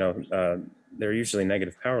of, they're usually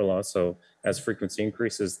negative power laws. So as frequency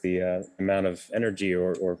increases, the amount of energy,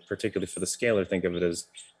 or particularly for the scalar, think of it as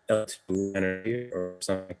L2 energy or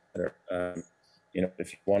something better.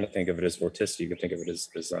 If you want to think of it as vorticity, you could think of it as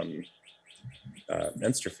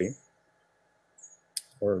entropy,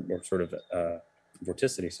 or sort of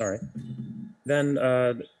vorticity, sorry. Then,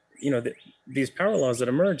 these power laws that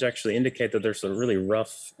emerge actually indicate that there's a really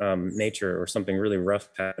rough nature or something really rough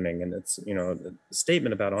happening. And it's, a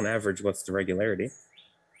statement about, on average, what's the regularity,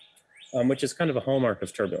 which is kind of a hallmark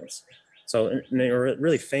of turbulence. So a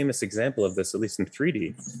really famous example of this, at least in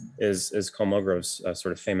 3D, is Kolmogorov's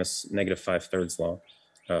sort of famous -5/3 law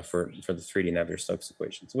for the 3D Navier-Stokes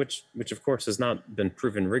equations, which of course has not been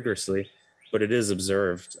proven rigorously, but it is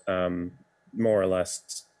observed more or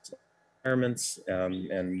less experiments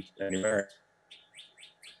and numeric.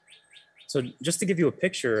 So just to give you a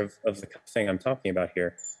picture of the thing I'm talking about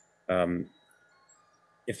here,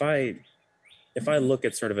 if I look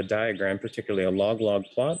at sort of a diagram, particularly a log-log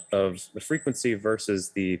plot of the frequency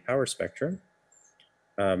versus the power spectrum,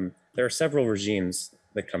 there are several regimes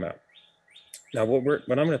that come out. Now, what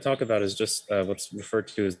I'm going to talk about is just what's referred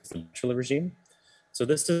to as the Batchelor regime. So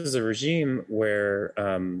this is a regime where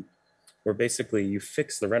basically you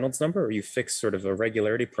fix the Reynolds number, or you fix sort of a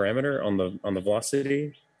regularity parameter on the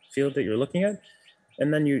velocity field that you're looking at,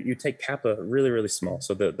 and then you take kappa really, really small.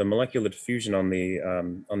 So the molecular diffusion on the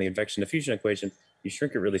advection diffusion equation, you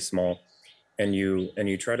shrink it really small, and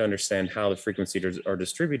you try to understand how the frequencies are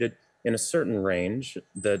distributed in a certain range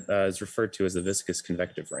that is referred to as the viscous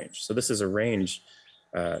convective range. So this is a range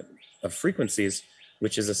of frequencies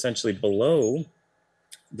which is essentially below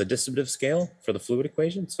the distributive scale for the fluid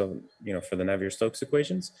equation, so for the Navier-Stokes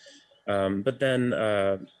equations, but then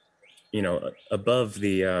above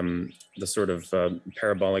the sort of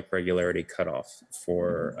parabolic regularity cutoff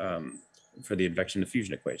for the advection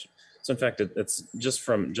diffusion equation. So in fact, it's just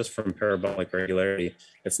from parabolic regularity,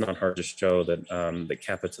 it's not hard to show that the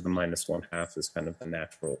kappa to the -1/2 is kind of the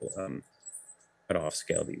natural cutoff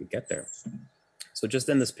scale that you get there. So just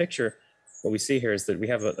in this picture, what we see here is that we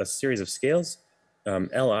have a series of scales.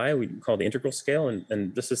 Li, we call the integral scale,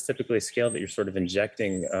 and this is typically a scale that you're sort of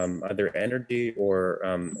injecting either energy or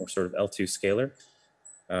sort of L2 scalar.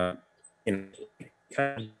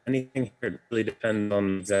 Kind of anything here, it really depends on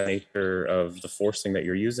the exact nature of the forcing that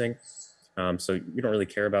you're using. So you don't really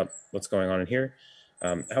care about what's going on in here.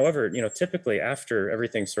 However, typically after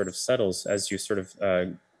everything sort of settles, as you sort of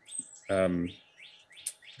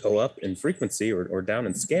go up in frequency or down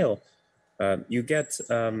in scale, you get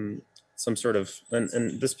some sort of,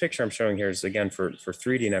 and this picture I'm showing here is again for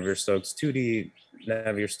 3D Navier-Stokes. 2D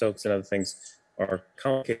Navier-Stokes and other things are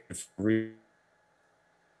complicated. You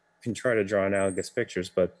can try to draw analogous pictures,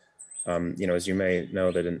 but as you may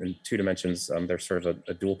know that in 2 dimensions, there's sort of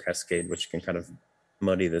a dual cascade, which can kind of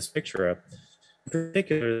muddy this picture up. In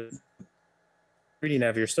particular, 3D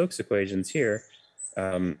Navier-Stokes equations here,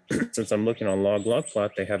 since I'm looking on log-log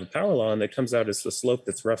plot, they have a power law, and it comes out as the slope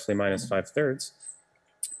that's roughly -5/3.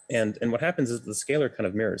 And what happens is the scalar kind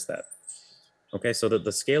of mirrors that. Okay, so that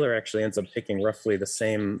the scalar actually ends up picking roughly the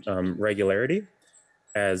same regularity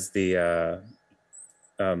as the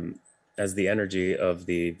energy of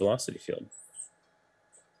the velocity field.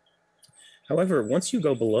 However, once you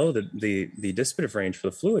go below the dissipative range for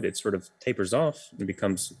the fluid, it sort of tapers off and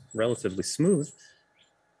becomes relatively smooth.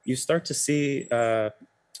 You start to see a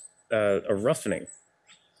roughening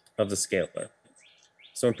of the scalar.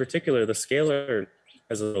 So in particular, the scalar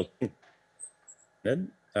has a little,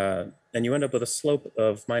 and you end up with a slope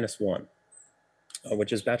of -1,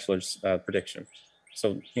 which is Batchelor's prediction.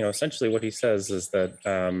 So, essentially what he says is that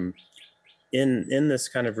in this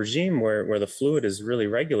kind of regime where the fluid is really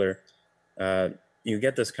regular, you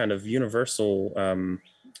get this kind of universal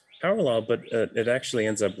power law, but it actually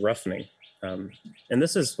ends up roughening. And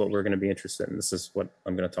this is what we're going to be interested in. This is what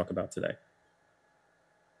I'm going to talk about today.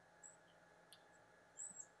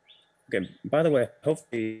 Okay, by the way,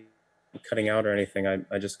 hopefully cutting out or anything,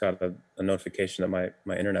 I just got a notification that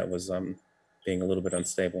my internet was being a little bit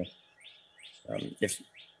unstable.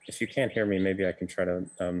 If you can't hear me, maybe I can try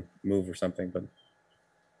to move or something, but.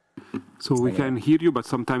 So we can hear you, but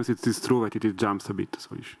sometimes it is true that it jumps a bit. So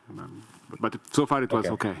you should, but so far it was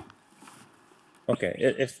okay. Okay,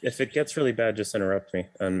 if it gets really bad, just interrupt me,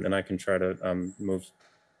 and I can try to move.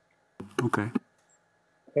 Okay.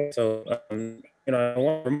 So you know, I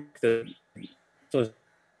want to remark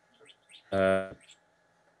that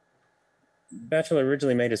Batchelor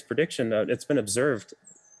originally made his prediction. It's been observed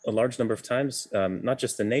a large number of times, not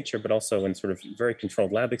just in nature, but also in sort of very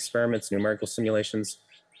controlled lab experiments, numerical simulations.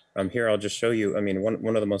 Here, I'll just show you. I mean,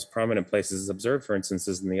 one of the most prominent places observed, for instance,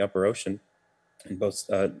 is in the upper ocean, in both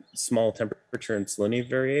small temperature and salinity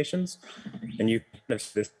variations. And you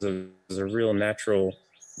this is a real natural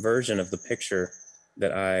version of the picture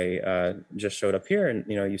that I just showed up here. And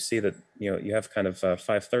you see that you have kind of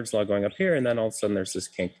 5/3 law going up here, and then all of a sudden there's this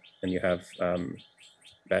kink, and you have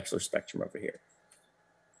Batchelor spectrum over here.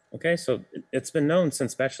 Okay, so it's been known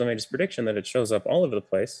since Batchelor made his prediction that it shows up all over the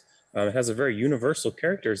place. It has a very universal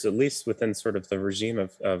characters, at least within sort of the regime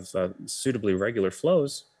of suitably regular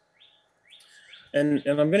flows. And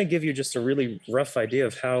I'm going to give you just a really rough idea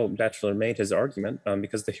of how Batchelor made his argument,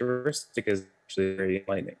 because the heuristic is actually very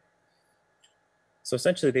enlightening. So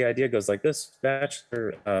essentially the idea goes like this.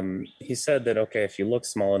 Batchelor, he said that, okay, if you look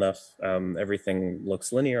small enough, everything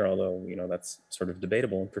looks linear, although, that's sort of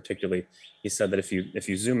debatable. And particularly, he said that if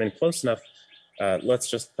you zoom in close enough, let's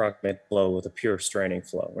just approximate flow with a pure straining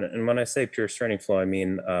flow. And when I say pure straining flow, I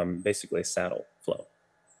mean basically a saddle flow.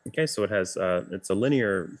 Okay, so it has it's a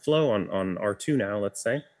linear flow on R2 now, let's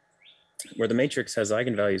say, where the matrix has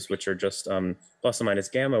eigenvalues which are just plus or minus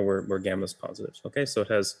gamma, where gamma is positive. Okay, so it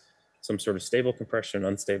has some sort of stable compression,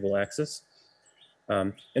 unstable axis.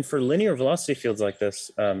 And for linear velocity fields like this,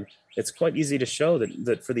 it's quite easy to show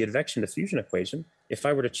that for the advection diffusion equation, if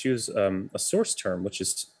I were to choose a source term, which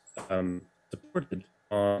is supported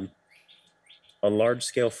on a large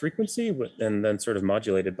scale frequency and then sort of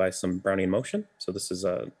modulated by some Brownian motion. So this is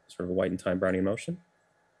a sort of a White-and-time Brownian motion.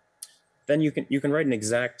 Then you can write an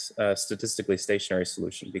exact statistically stationary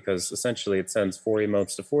solution, because essentially it sends Fourier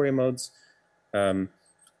modes to Fourier modes,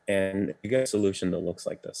 and you get a solution that looks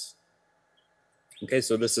like this. Okay,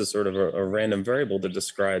 so this is sort of a random variable that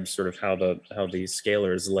describes sort of how the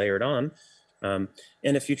scalar is layered on. And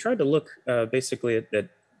if you try to look basically at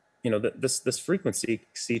this frequency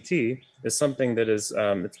CT is something that is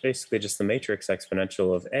it's basically just the matrix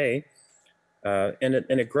exponential of A, and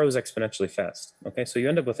it grows exponentially fast. Okay, so you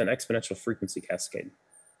end up with an exponential frequency cascade.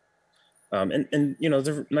 And there's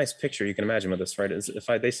a nice picture you can imagine with this, right? Is if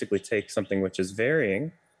I basically take something which is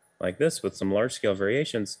varying like this with some large scale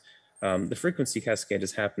variations, the frequency cascade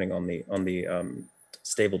is happening on the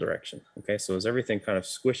stable direction. Okay, so as everything kind of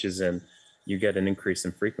squishes in, you get an increase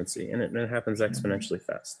in frequency, and it happens exponentially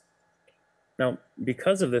fast. Now,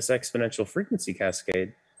 because of this exponential frequency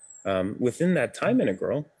cascade, within that time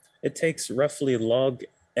integral, it takes roughly log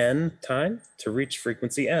n time to reach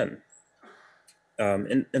frequency n.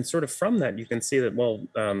 And sort of from that, you can see that, well,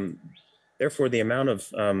 therefore the amount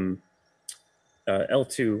of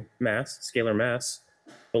L2 mass, scalar mass,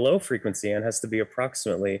 below frequency n has to be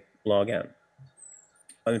approximately log n.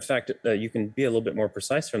 In fact, you can be a little bit more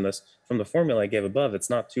precise from this. From the formula I gave above, it's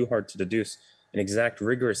not too hard to deduce an exact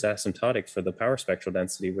rigorous asymptotic for the power spectral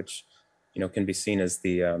density, which can be seen as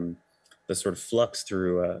the sort of flux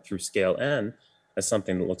through scale n as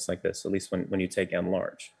something that looks like this, at least when you take n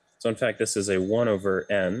large. So in fact, this is a 1 over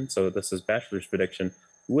n. So this is Batchelor's prediction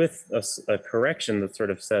with a correction that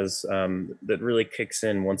sort of says that really kicks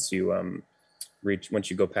in once you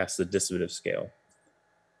go past the dissipative scale.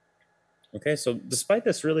 Okay, so despite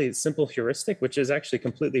this really simple heuristic, which is actually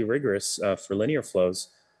completely rigorous for linear flows,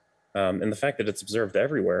 and the fact that it's observed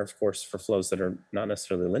everywhere, of course, for flows that are not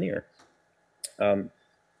necessarily linear,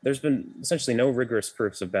 there's been essentially no rigorous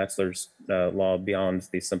proofs of Batchelor's law beyond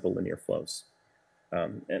these simple linear flows.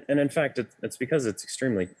 And in fact, it's because it's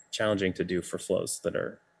extremely challenging to do for flows that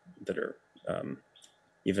are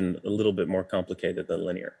even a little bit more complicated than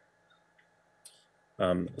linear.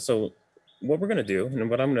 So what we're going to do, and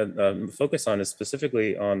what I'm going to focus on, is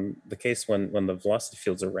specifically on the case when the velocity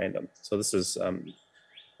fields are random. So this is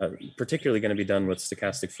particularly going to be done with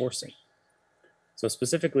stochastic forcing. So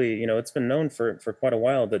specifically, it's been known for quite a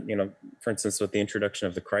while that, for instance, with the introduction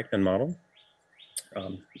of the Krykman model,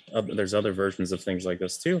 there's other versions of things like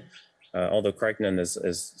this too, although Kreikinen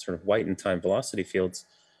is sort of white in time velocity fields,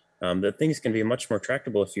 that things can be much more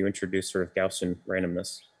tractable if you introduce sort of Gaussian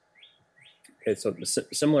randomness. Okay, so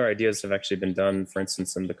similar ideas have actually been done, for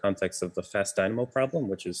instance, in the context of the fast dynamo problem,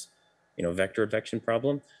 which is, vector advection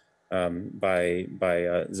problem, by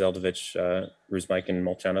Zeldovich, Ruzmaikin,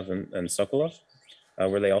 Molchanov, and Sokolov,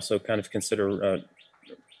 where they also kind of consider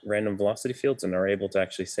random velocity fields and are able to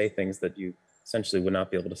actually say things that you essentially would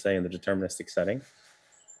not be able to say in the deterministic setting.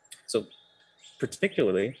 So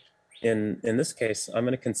particularly in this case, I'm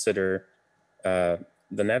going to consider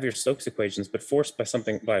the Navier-Stokes equations, but forced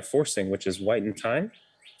by a forcing, which is white in time,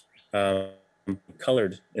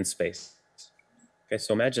 colored in space. Okay,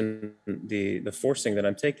 so imagine the forcing that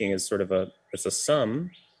I'm taking is sort of it's a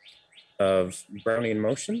sum of Brownian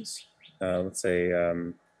motions, let's say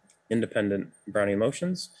independent Brownian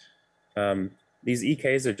motions. These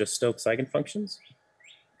EKs are just Stokes eigenfunctions,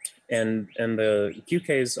 and the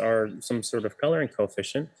QKs are some sort of coloring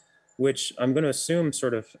coefficient, which I'm going to assume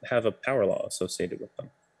sort of have a power law associated with them.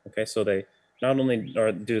 Okay, so they not only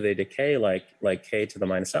do they decay like k to the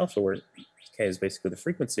minus alpha, where k is basically the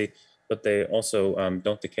frequency, but they also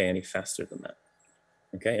don't decay any faster than that.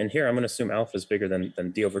 Okay, and here I'm going to assume alpha is bigger than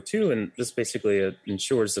d over 2, and this basically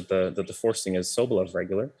ensures that the forcing is Sobolev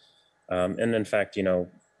regular, and in fact,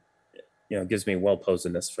 gives me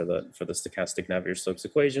well-posedness for the stochastic Navier-Stokes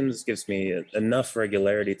equations, gives me enough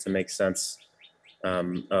regularity to make sense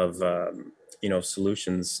of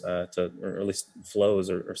solutions to, or at least flows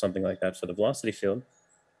or something like that for the velocity field.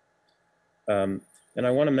 And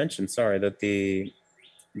I want to mention, sorry, that the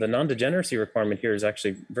non-degeneracy requirement here is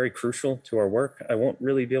actually very crucial to our work. I won't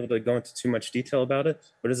really be able to go into too much detail about it,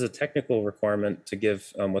 but it's a technical requirement to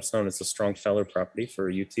give what's known as the strong Feller property for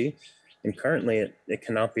UT. And currently it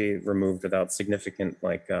cannot be removed without significant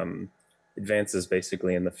advances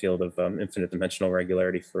basically in the field of infinite dimensional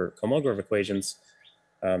regularity for Kolmogorov equations.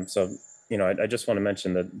 So, I just want to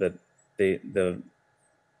mention that the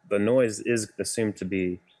noise is assumed to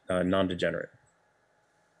be non-degenerate.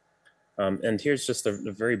 And here's just a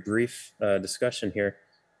very brief discussion here.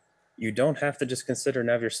 You don't have to just consider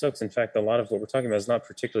Navier-Stokes. In fact, a lot of what we're talking about is not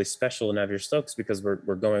particularly special in Navier-Stokes because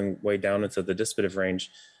we're going way down into the dissipative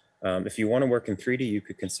range. If you want to work in 3D, you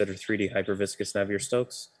could consider 3D hyperviscous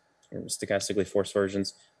Navier-Stokes or stochastically forced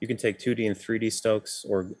versions. You can take 2D and 3D Stokes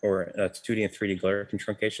or 2D and 3D Galerkin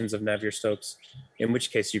truncations of Navier-Stokes, in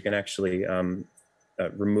which case you can actually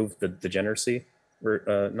remove the degeneracy,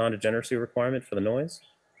 non-degeneracy requirement for the noise.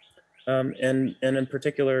 And in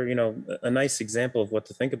particular, a nice example of what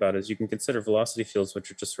to think about is you can consider velocity fields,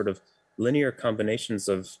 which are just sort of linear combinations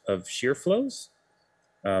of shear flows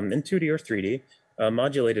in 2D or 3D,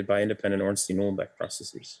 modulated by independent Ornstein-Uhlenbeck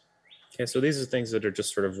processes. Okay, so these are things that are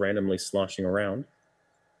just sort of randomly sloshing around.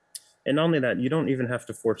 And not only that, you don't even have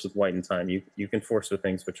to force with white in time. You can force with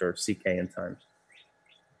things which are CK in time.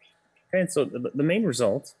 Okay, and so the main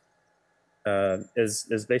result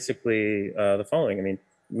is basically the following. I mean,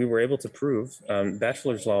 we were able to prove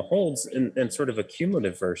Batchelor's law holds in sort of a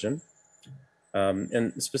cumulative version.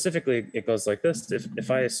 And specifically, it goes like this.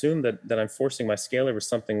 If I assume that I'm forcing my scalar with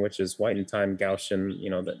something which is white in time Gaussian,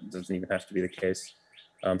 that doesn't even have to be the case,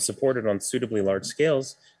 supported on suitably large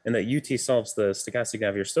scales, and that UT solves the stochastic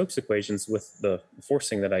Navier-Stokes equations with the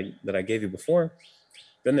forcing that I gave you before,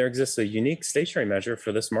 then there exists a unique stationary measure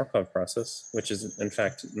for this Markov process, which is in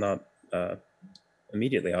fact not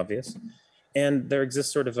immediately obvious. And there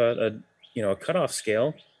exists sort of a cutoff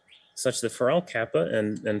scale such that for all kappa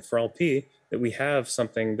and for all p, that we have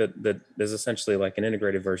something that is essentially like an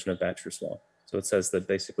integrated version of Batchelor's law. So it says that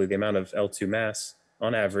basically the amount of L2 mass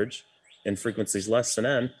on average in frequencies less than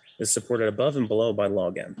n is supported above and below by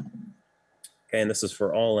log n. Okay, and this is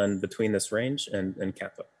for all n between this range and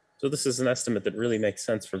kappa. So this is an estimate that really makes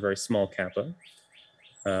sense for very small kappa.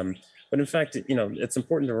 But in fact, it's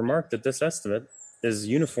important to remark that this estimate is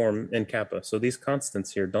uniform in kappa. So these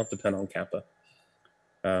constants here don't depend on kappa.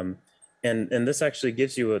 And this actually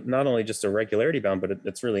gives you not only just a regularity bound, but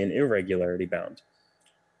it's really an irregularity bound.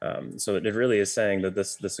 So it really is saying that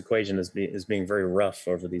this equation is being very rough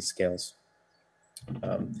over these scales.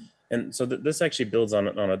 And so this actually builds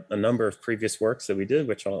on a number of previous works that we did,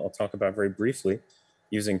 which I'll talk about very briefly,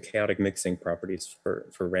 using chaotic mixing properties for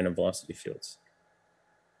random velocity fields.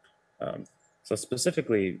 So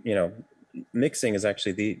specifically, mixing is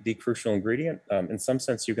actually the crucial ingredient. In some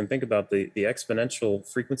sense, you can think about the exponential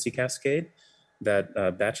frequency cascade that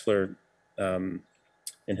Batchelor, in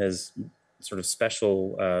his sort of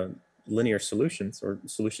special linear solutions or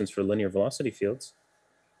solutions for linear velocity fields,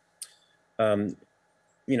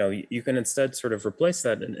 you can instead sort of replace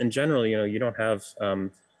that. In general, you don't have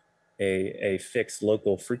a fixed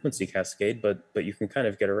local frequency cascade, but you can kind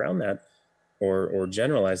of get around that or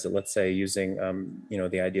generalize it, let's say, using you know,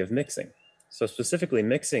 the idea of mixing. So specifically,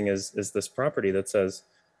 mixing is this property that says,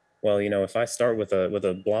 well, you know, if I start with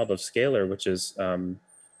a blob of scalar, which is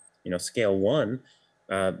you know, scale 1,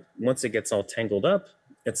 once it gets all tangled up,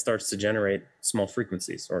 it starts to generate small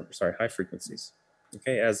frequencies, or sorry, high frequencies.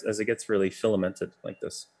 Okay, as it gets really filamented like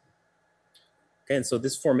this. Okay, and so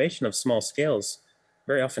this formation of small scales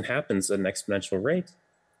very often happens at an exponential rate.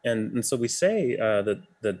 And so we say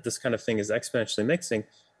that this kind of thing is exponentially mixing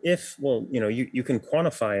if, well, you know, you can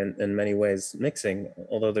quantify in many ways mixing,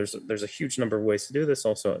 although there's a huge number of ways to do this,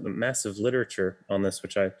 also a massive literature on this,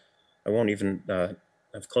 which I won't even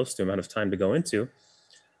have close to amount of time to go into.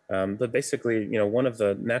 But basically, you know, one of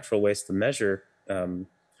the natural ways to measure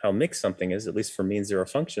how mixed something is, at least for mean zero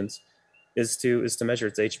functions, is to measure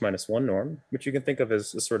its h-1 norm, which you can think of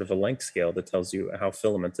as a sort of a length scale that tells you how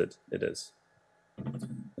filamented it is.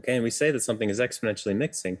 Okay, and we say that something is exponentially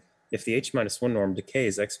mixing if the h-1 norm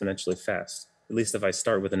decays exponentially fast, at least if I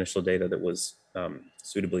start with initial data that was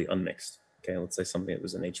suitably unmixed. Okay, let's say something that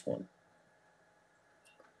was an h1.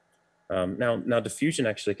 Now diffusion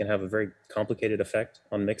actually can have a very complicated effect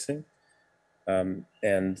on mixing.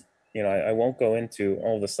 And, you know, I won't go into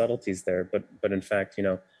all the subtleties there, but in fact, you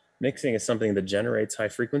know, mixing is something that generates high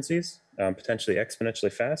frequencies, potentially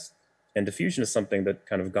exponentially fast, and diffusion is something that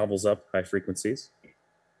kind of gobbles up high frequencies.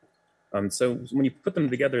 So when you put them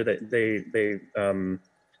together, they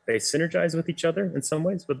synergize with each other in some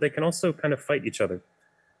ways, but they can also kind of fight each other.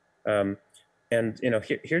 And you know,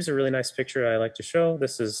 here's a really nice picture I like to show.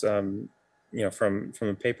 This is you know, from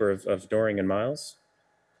a paper of Doring and Miles,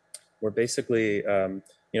 where basically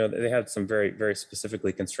you know, they had some very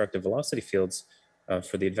specifically constructed velocity fields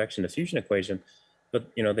for the advection diffusion equation.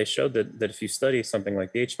 But you know, they showed that if you study something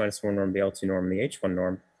like the h-1 norm, the L2 norm, and the h1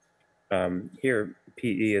 norm, here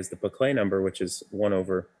PE is the Peclet number, which is 1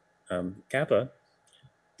 over kappa.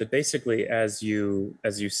 That basically, as you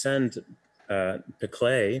send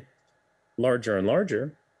Peclet larger and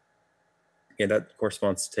larger, okay, that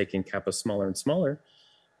corresponds to taking kappa smaller and smaller,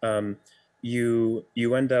 you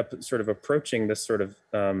end up sort of approaching this sort of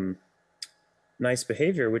nice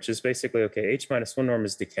behavior, which is basically, okay, h-1 norm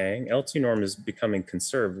is decaying, L2 norm is becoming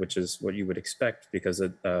conserved, which is what you would expect, because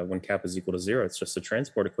when kappa is equal to 0, it's just a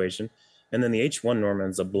transport equation. And then the h1 norm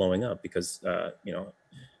ends up blowing up because you know,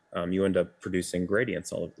 you end up producing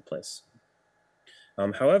gradients all over the place.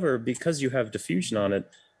 However, because you have diffusion on it,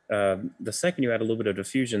 the second you add a little bit of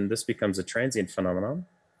diffusion, this becomes a transient phenomenon.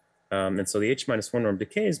 And so the h-1 norm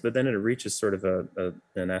decays, but then it reaches sort of an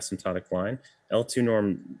asymptotic line. L2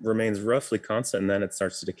 norm remains roughly constant, and then it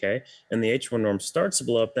starts to decay. And the h1 norm starts to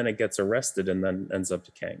blow up, then it gets arrested, and then ends up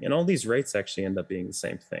decaying. And all these rates actually end up being the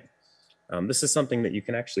same thing. This is something that you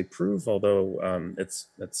can actually prove, although it's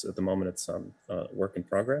at the moment it's work in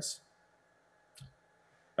progress.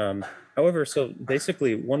 However, so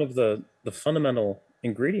basically one of the fundamental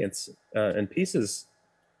ingredients and pieces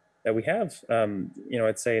that we have, you know,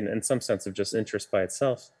 I'd say in some sense of just interest by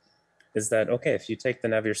itself, is that, okay, if you take the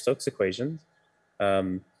Navier-Stokes equation,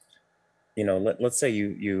 you know, let's say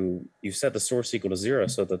you set the source equal to 0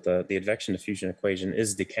 so that the advection diffusion equation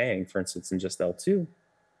is decaying, for instance, in just L2.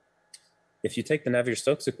 If you take the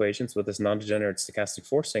Navier-Stokes equations with this non-degenerate stochastic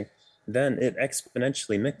forcing, then it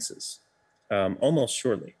exponentially mixes almost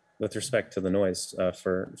surely with respect to the noise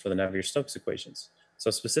for the Navier-Stokes equations. So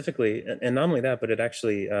specifically, and not only that, but it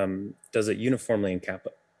actually does it uniformly in kappa.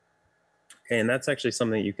 Okay, and that's actually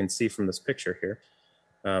something that you can see from this picture here.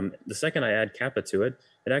 The second I add kappa to it,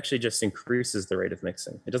 it actually just increases the rate of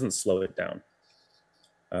mixing. It doesn't slow it down.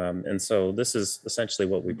 And so this is essentially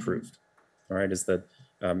what we proved, all right, is that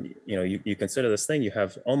you know, you consider this thing, you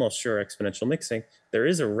have almost sure exponential mixing. There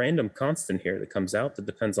is a random constant here that comes out that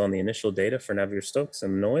depends on the initial data for Navier-Stokes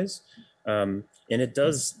and noise. And it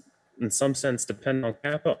does, in some sense, depend on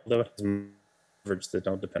kappa, although it has average that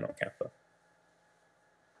don't depend on kappa.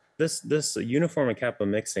 This uniform and kappa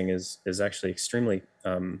mixing is actually extremely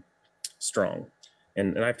strong.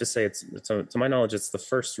 And I have to say, to my knowledge, it's the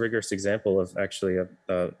first rigorous example of actually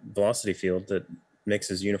a velocity field that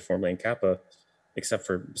mixes uniformly in kappa, except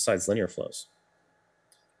for besides linear flows.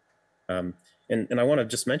 And I want to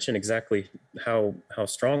just mention exactly how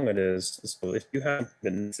strong it is. So if you have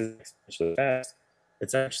that exponentially fast,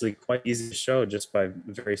 it's actually quite easy to show just by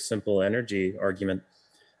very simple energy argument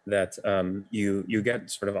that you get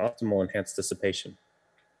sort of optimal enhanced dissipation.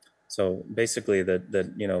 So basically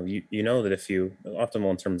that you know that if you,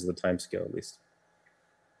 optimal in terms of the time scale at least,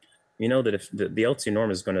 you know that if the L2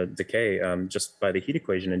 norm is going to decay just by the heat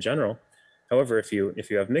equation in general, However, if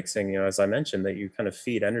you have mixing, as I mentioned, that you kind of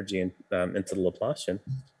feed energy into the Laplacian,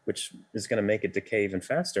 which is going to make it decay even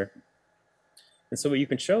faster. And so what you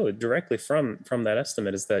can show directly from that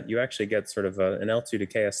estimate is that you actually get sort of an L2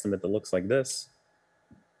 decay estimate that looks like this.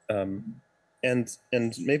 And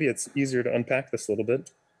maybe it's easier to unpack this a little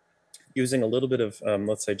bit using a little bit of,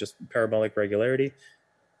 let's say, just parabolic regularity.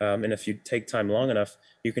 And if you take time long enough,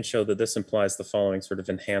 you can show that this implies the following sort of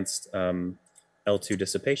enhanced L2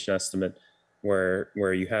 dissipation estimate,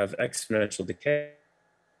 where you have exponential decay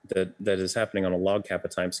that is happening on a log kappa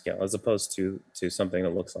time scale, as opposed to something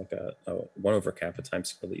that looks like a 1 over kappa time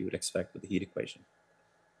scale that you would expect with the heat equation.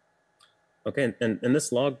 Okay, and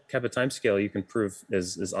this log kappa time scale you can prove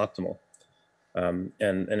is optimal. And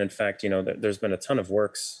in fact, there's been a ton of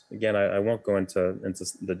works. Again, I won't go into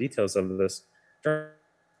the details of this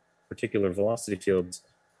particular velocity fields.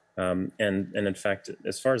 And in fact,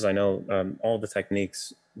 as far as I know, all the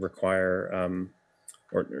techniques require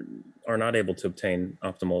or are not able to obtain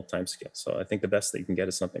optimal timescale. So I think the best that you can get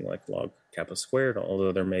is something like log kappa squared,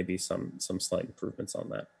 although there may be some slight improvements on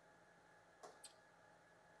that.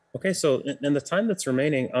 Okay, so in the time that's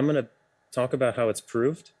remaining, I'm going to talk about how it's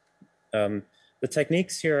proved. The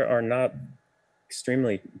techniques here are not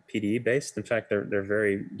extremely PDE based. In fact, they're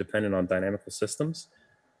very dependent on dynamical systems.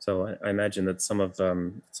 So I imagine that some of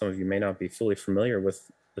you may not be fully familiar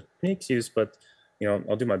with the techniques used, but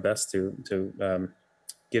I'll do my best to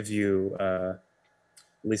give you at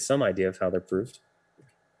least some idea of how they're proved.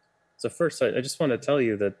 So first, I just want to tell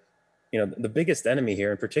you that the biggest enemy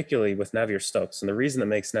here, and particularly with Navier-Stokes, and the reason that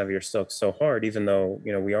makes Navier-Stokes so hard, even though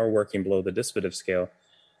we are working below the dissipative scale,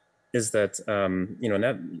 is that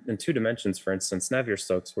in 2 dimensions, for instance,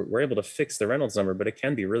 Navier-Stokes, we're able to fix the Reynolds number, but it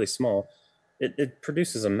can be really small. It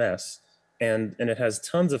produces a mess, and it has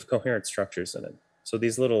tons of coherent structures in it. So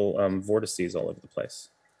these little vortices all over the place.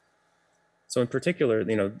 So in particular,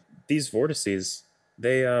 these vortices,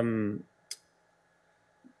 they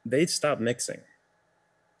stop mixing,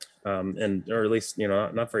 or at least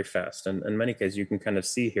not very fast. And in many cases, you can kind of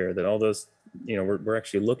see here that all those, we're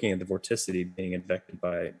actually looking at the vorticity being affected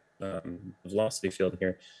by the velocity field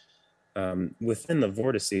here. Within the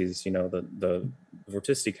vortices, the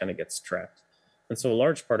vorticity kind of gets trapped. And so a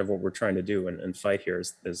large part of what we're trying to do and fight here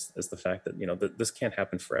is the fact that this can't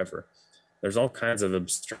happen forever. There's all kinds of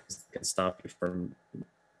obstructions that can stop you from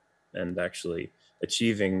and actually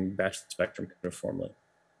achieving Batchelor spectrum uniformly.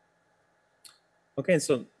 Okay,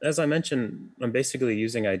 so as I mentioned, I'm basically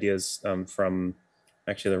using ideas from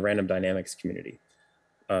actually the random dynamics community.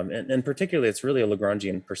 And particularly, it's really a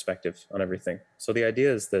Lagrangian perspective on everything. So the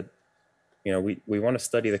idea is that we want to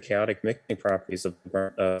study the chaotic mixing properties of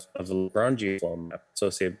the Lagrangian flow map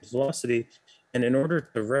associated with velocity. And in order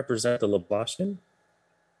to represent the Laplacian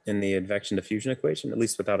in the advection diffusion equation, at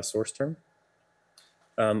least without a source term,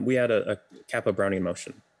 we add a kappa Brownian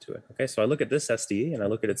motion to it. Okay, so I look at this SDE and I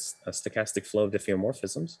look at its stochastic flow of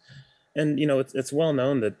diffeomorphisms. And it's well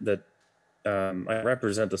known that I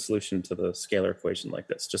represent the solution to the scalar equation like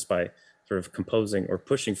this, just by sort of composing or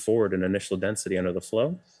pushing forward an initial density under the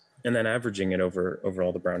flow, and then averaging it over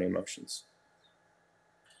all the Brownian motions.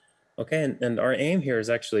 Okay, and our aim here is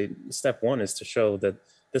actually, step 1 is to show that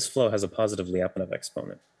this flow has a positive Lyapunov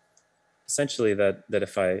exponent. Essentially that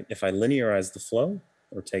if I linearize the flow,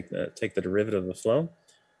 or take the derivative of the flow,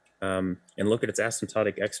 and look at its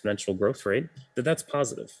asymptotic exponential growth rate, that's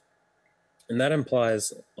positive. And that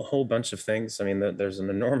implies a whole bunch of things. I mean, there's an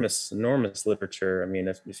enormous literature. I mean,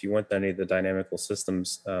 if you went to any of the dynamical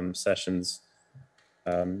systems sessions,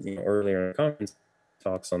 earlier in the conference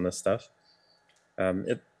talks on this stuff,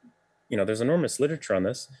 there's enormous literature on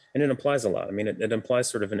this, and it implies a lot. I mean, it implies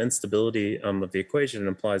sort of an instability of the equation. It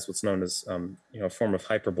implies what's known as a form of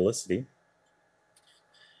hyperbolicity.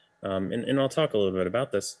 And I'll talk a little bit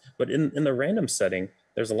about this, but in the random setting,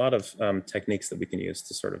 there's a lot of techniques that we can use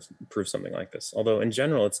to sort of prove something like this. Although in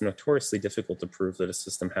general, it's notoriously difficult to prove that a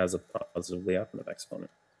system has a positive Lyapunov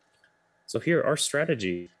exponent. So here, our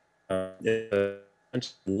strategy is to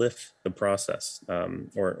lift the process,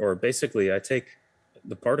 or basically I take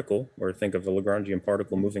the particle, or think of a Lagrangian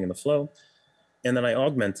particle moving in the flow, and then I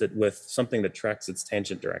augment it with something that tracks its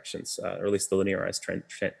tangent directions, or at least the linearized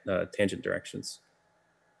tangent directions.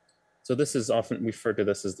 So this is often referred to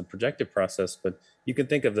this as the projective process, but you can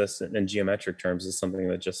think of this in geometric terms as something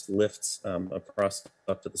that just lifts a process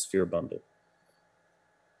up to the sphere bundle.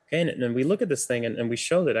 Okay, and we look at this thing and we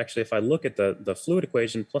show that actually if I look at the fluid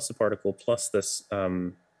equation plus the particle plus this,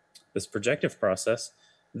 this projective process,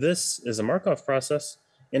 this is a Markov process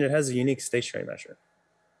and it has a unique stationary measure.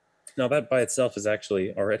 Now that by itself is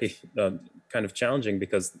actually already kind of challenging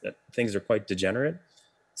because things are quite degenerate.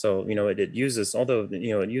 So, you know, it uses, although,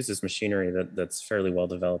 you know, it uses machinery that's fairly well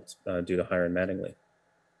developed due to Hiron Mattingly.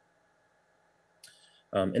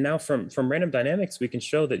 And now from random dynamics, we can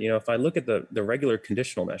show that, you know, if I look at the regular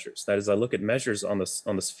conditional measures, that is, I look at measures on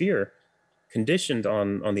the sphere conditioned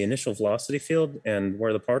on the initial velocity field and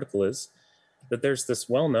where the particle is, that there's this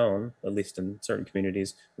well-known, at least in certain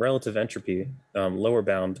communities, relative entropy lower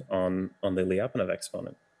bound on the Lyapunov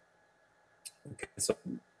exponent. Okay, so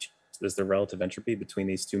is the relative entropy between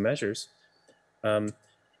these two measures. And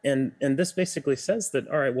this basically says that,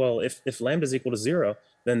 all right, well, if lambda is equal to 0,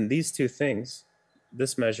 then these two things,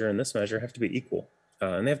 this measure and this measure, have to be equal.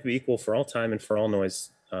 And they have to be equal for all time and for all noise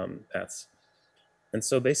paths. And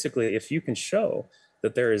so basically, if you can show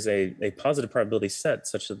that there is a positive probability set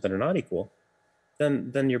such that they're not equal,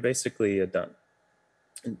 then you're basically done,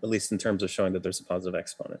 at least in terms of showing that there's a positive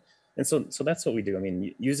exponent. And so that's what we do. I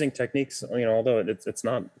mean, using techniques, you know, although it's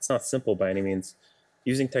not simple by any means,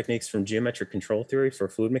 using techniques from geometric control theory for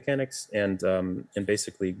fluid mechanics and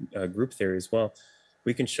basically group theory as well,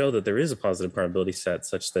 we can show that there is a positive probability set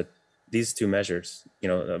such that these two measures, you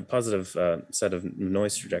know, a positive set of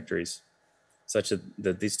noise trajectories, such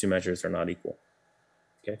that these two measures are not equal,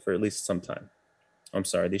 okay, for at least some time. I'm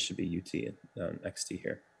sorry, these should be UT and XT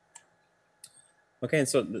here. Okay, and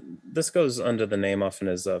so this goes under the name often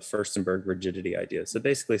as Furstenberg rigidity idea. So it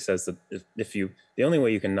basically says that the only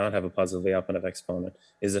way you can not have a positive Lyapunov exponent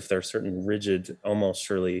is if there are certain rigid, almost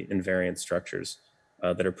surely invariant structures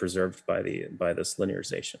that are preserved by this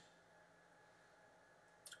linearization.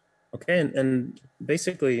 Okay, and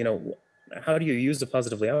basically, you know, how do you use the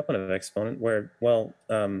positive Lyapunov exponent? Where, well,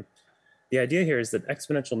 the idea here is that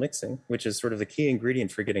exponential mixing, which is sort of the key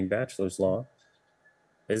ingredient for getting Batchelor's law,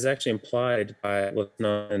 is actually implied by what's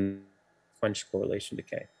known as quench correlation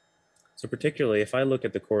decay. So particularly if I look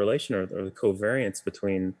at the correlation or the covariance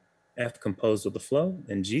between F composed with the flow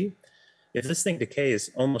and G, if this thing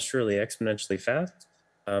decays almost surely exponentially fast,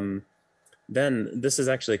 then this is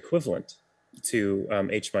actually equivalent to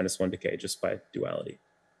H-1 decay just by duality.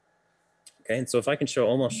 Okay, and so if I can show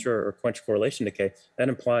almost sure or quench correlation decay, that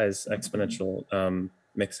implies exponential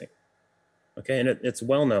mixing. Okay, and it's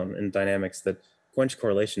well known in dynamics that quench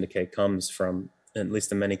correlation decay comes from, at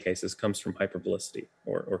least in many cases, comes from hyperbolicity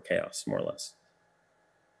or chaos, more or less.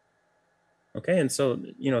 Okay, and so,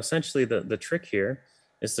 you know, essentially the trick here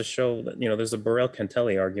is to show that, you know, there's a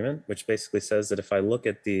Borel-Cantelli argument, which basically says that if I look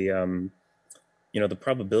at the, you know, the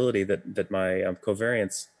probability that my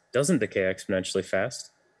covariance doesn't decay exponentially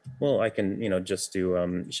fast, well, I can, you know, just do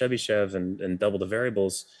Chebyshev and double the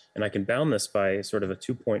variables, and I can bound this by sort of a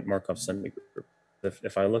 2-point Markov semigroup.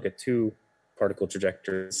 If I look at two particle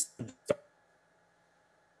trajectories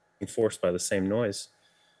enforced by the same noise,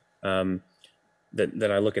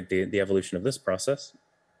 that I look at the evolution of this process.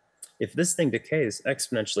 If this thing decays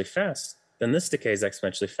exponentially fast, then this decays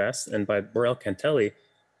exponentially fast. And by Borel-Cantelli,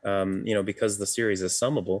 you know, because the series is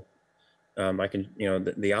summable, I can, you know,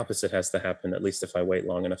 the opposite has to happen, at least if I wait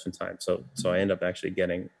long enough in time. So I end up actually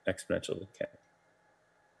getting exponential decay.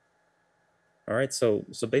 All right, so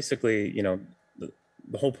basically, you know,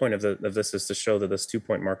 the whole point of this is to show that this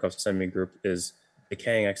 2-point Markov semigroup is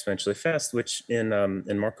decaying exponentially fast, which in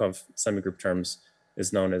Markov semigroup terms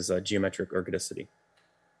is known as geometric ergodicity.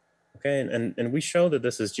 Okay, and we show that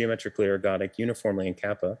this is geometrically ergodic uniformly in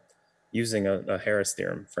kappa using a Harris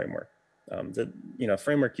theorem framework. The, you know,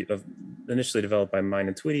 framework initially developed by Mine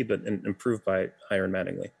and Tweedy, but improved by Hiron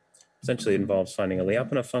Mattingly. Essentially, it involves finding a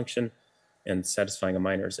Lyapunov function and satisfying a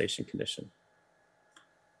minorization condition.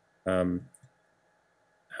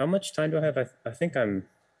 How much time do I have? I think I'm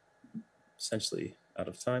essentially out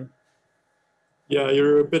of time. Yeah,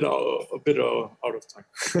 you're a bit out of time.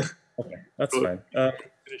 Okay, that's fine.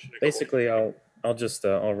 Basically, I'll just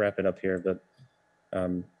I'll wrap it up here. But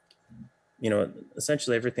you know,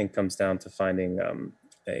 essentially everything comes down to finding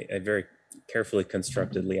a very carefully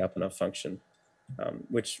constructed Lyapunov function,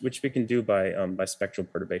 which we can do by spectral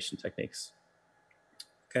perturbation techniques.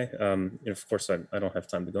 Okay, of course I don't have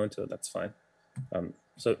time to go into it. That's fine.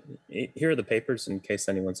 So here are the papers in case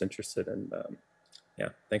anyone's interested, and yeah,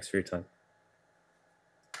 thanks for your time.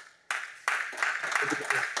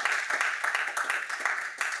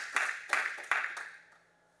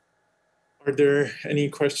 Are there any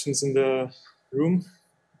questions in the room?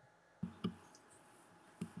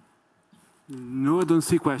 No, I don't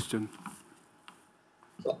see question.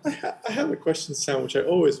 So I have a question, Sam, which I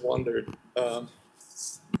always wondered.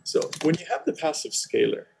 So when you have the passive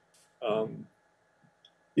scalar,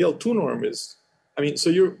 the L2 norm is, I mean, so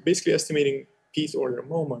you're basically estimating pth order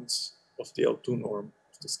moments of the L2 norm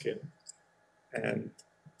of the scalar. And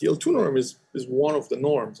the L2 norm is one of the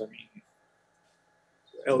norms. I mean,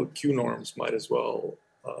 LQ norms might as well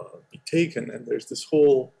be taken. And there's this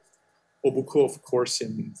whole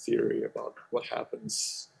Obukhov-Korsin theory about what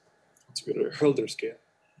happens once you go to a Hölder scale.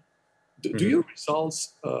 Do your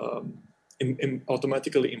results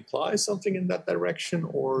automatically imply something in that direction,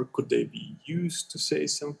 or could they be used to say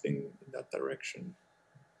something in that direction?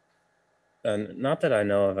 Not that I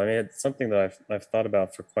know of. I mean, it's something that I've thought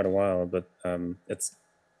about for quite a while, but it's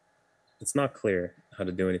not clear how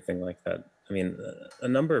to do anything like that. I mean, a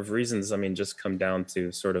number of reasons, I mean, just come down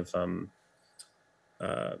to sort of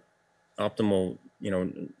optimal,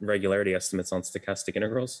 regularity estimates on stochastic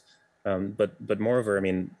integrals. But moreover, I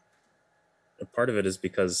mean, a part of it is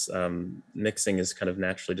because mixing is kind of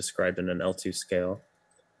naturally described in an L2 scale.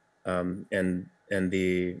 And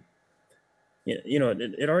the,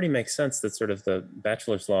 it already makes sense that sort of the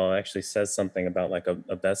Batchelor's law actually says something about like a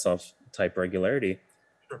Vlasov type regularity.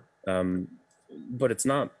 Sure. But it's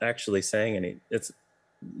not actually saying any,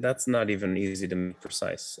 that's not even easy to make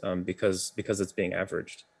precise because it's being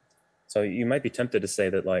averaged. So you might be tempted to say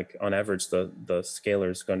that, like, on average, the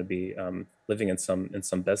scalar is going to be living in some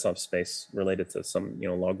Vlasov space related to some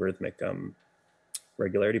logarithmic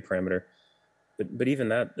regularity parameter, but even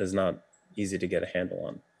that is not easy to get a handle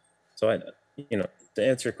on. So to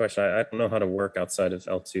answer your question, I don't know how to work outside of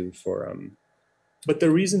L2 for. But the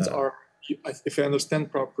reasons are, if I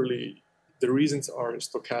understand properly, the reasons are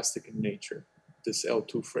stochastic in nature. This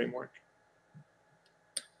L2 framework.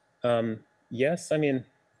 Yes, I mean.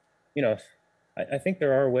 I think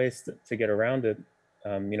there are ways to get around it.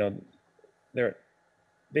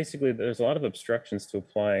 There's a lot of obstructions to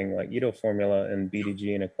applying like Ito formula and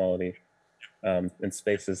BDG inequality in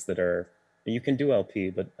spaces that are, you can do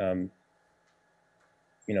LP, but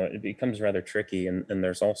it becomes rather tricky, and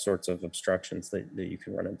there's all sorts of obstructions that you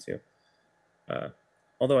can run into.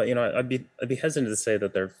 Although I'd be hesitant to say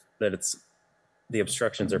that the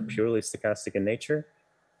obstructions are purely stochastic in nature.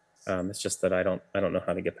 It's just that I don't know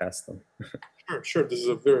how to get past them. Sure. This is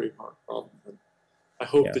a very hard problem. I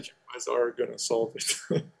hope that you guys are going to solve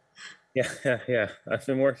it. Yeah. I've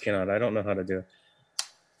been working on it. I don't know how to do it.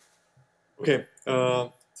 Okay.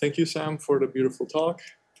 Thank you, Sam, for the beautiful talk.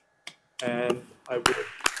 And I would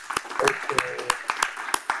also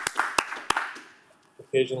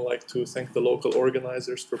occasionally like to thank the local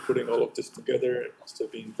organizers for putting all of this together. It must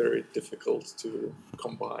have been very difficult to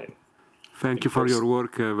combine. Thank you for your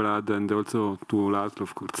work, Vlad, and also to Laszlo,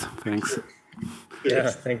 of course. Thanks. Yeah,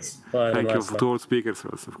 thanks. Thank you to all speakers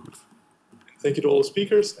also, of course. Thank you to all the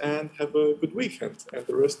speakers, and have a good weekend and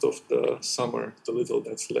the rest of the summer, the little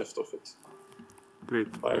that's left of it.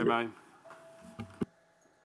 Great. Bye-bye.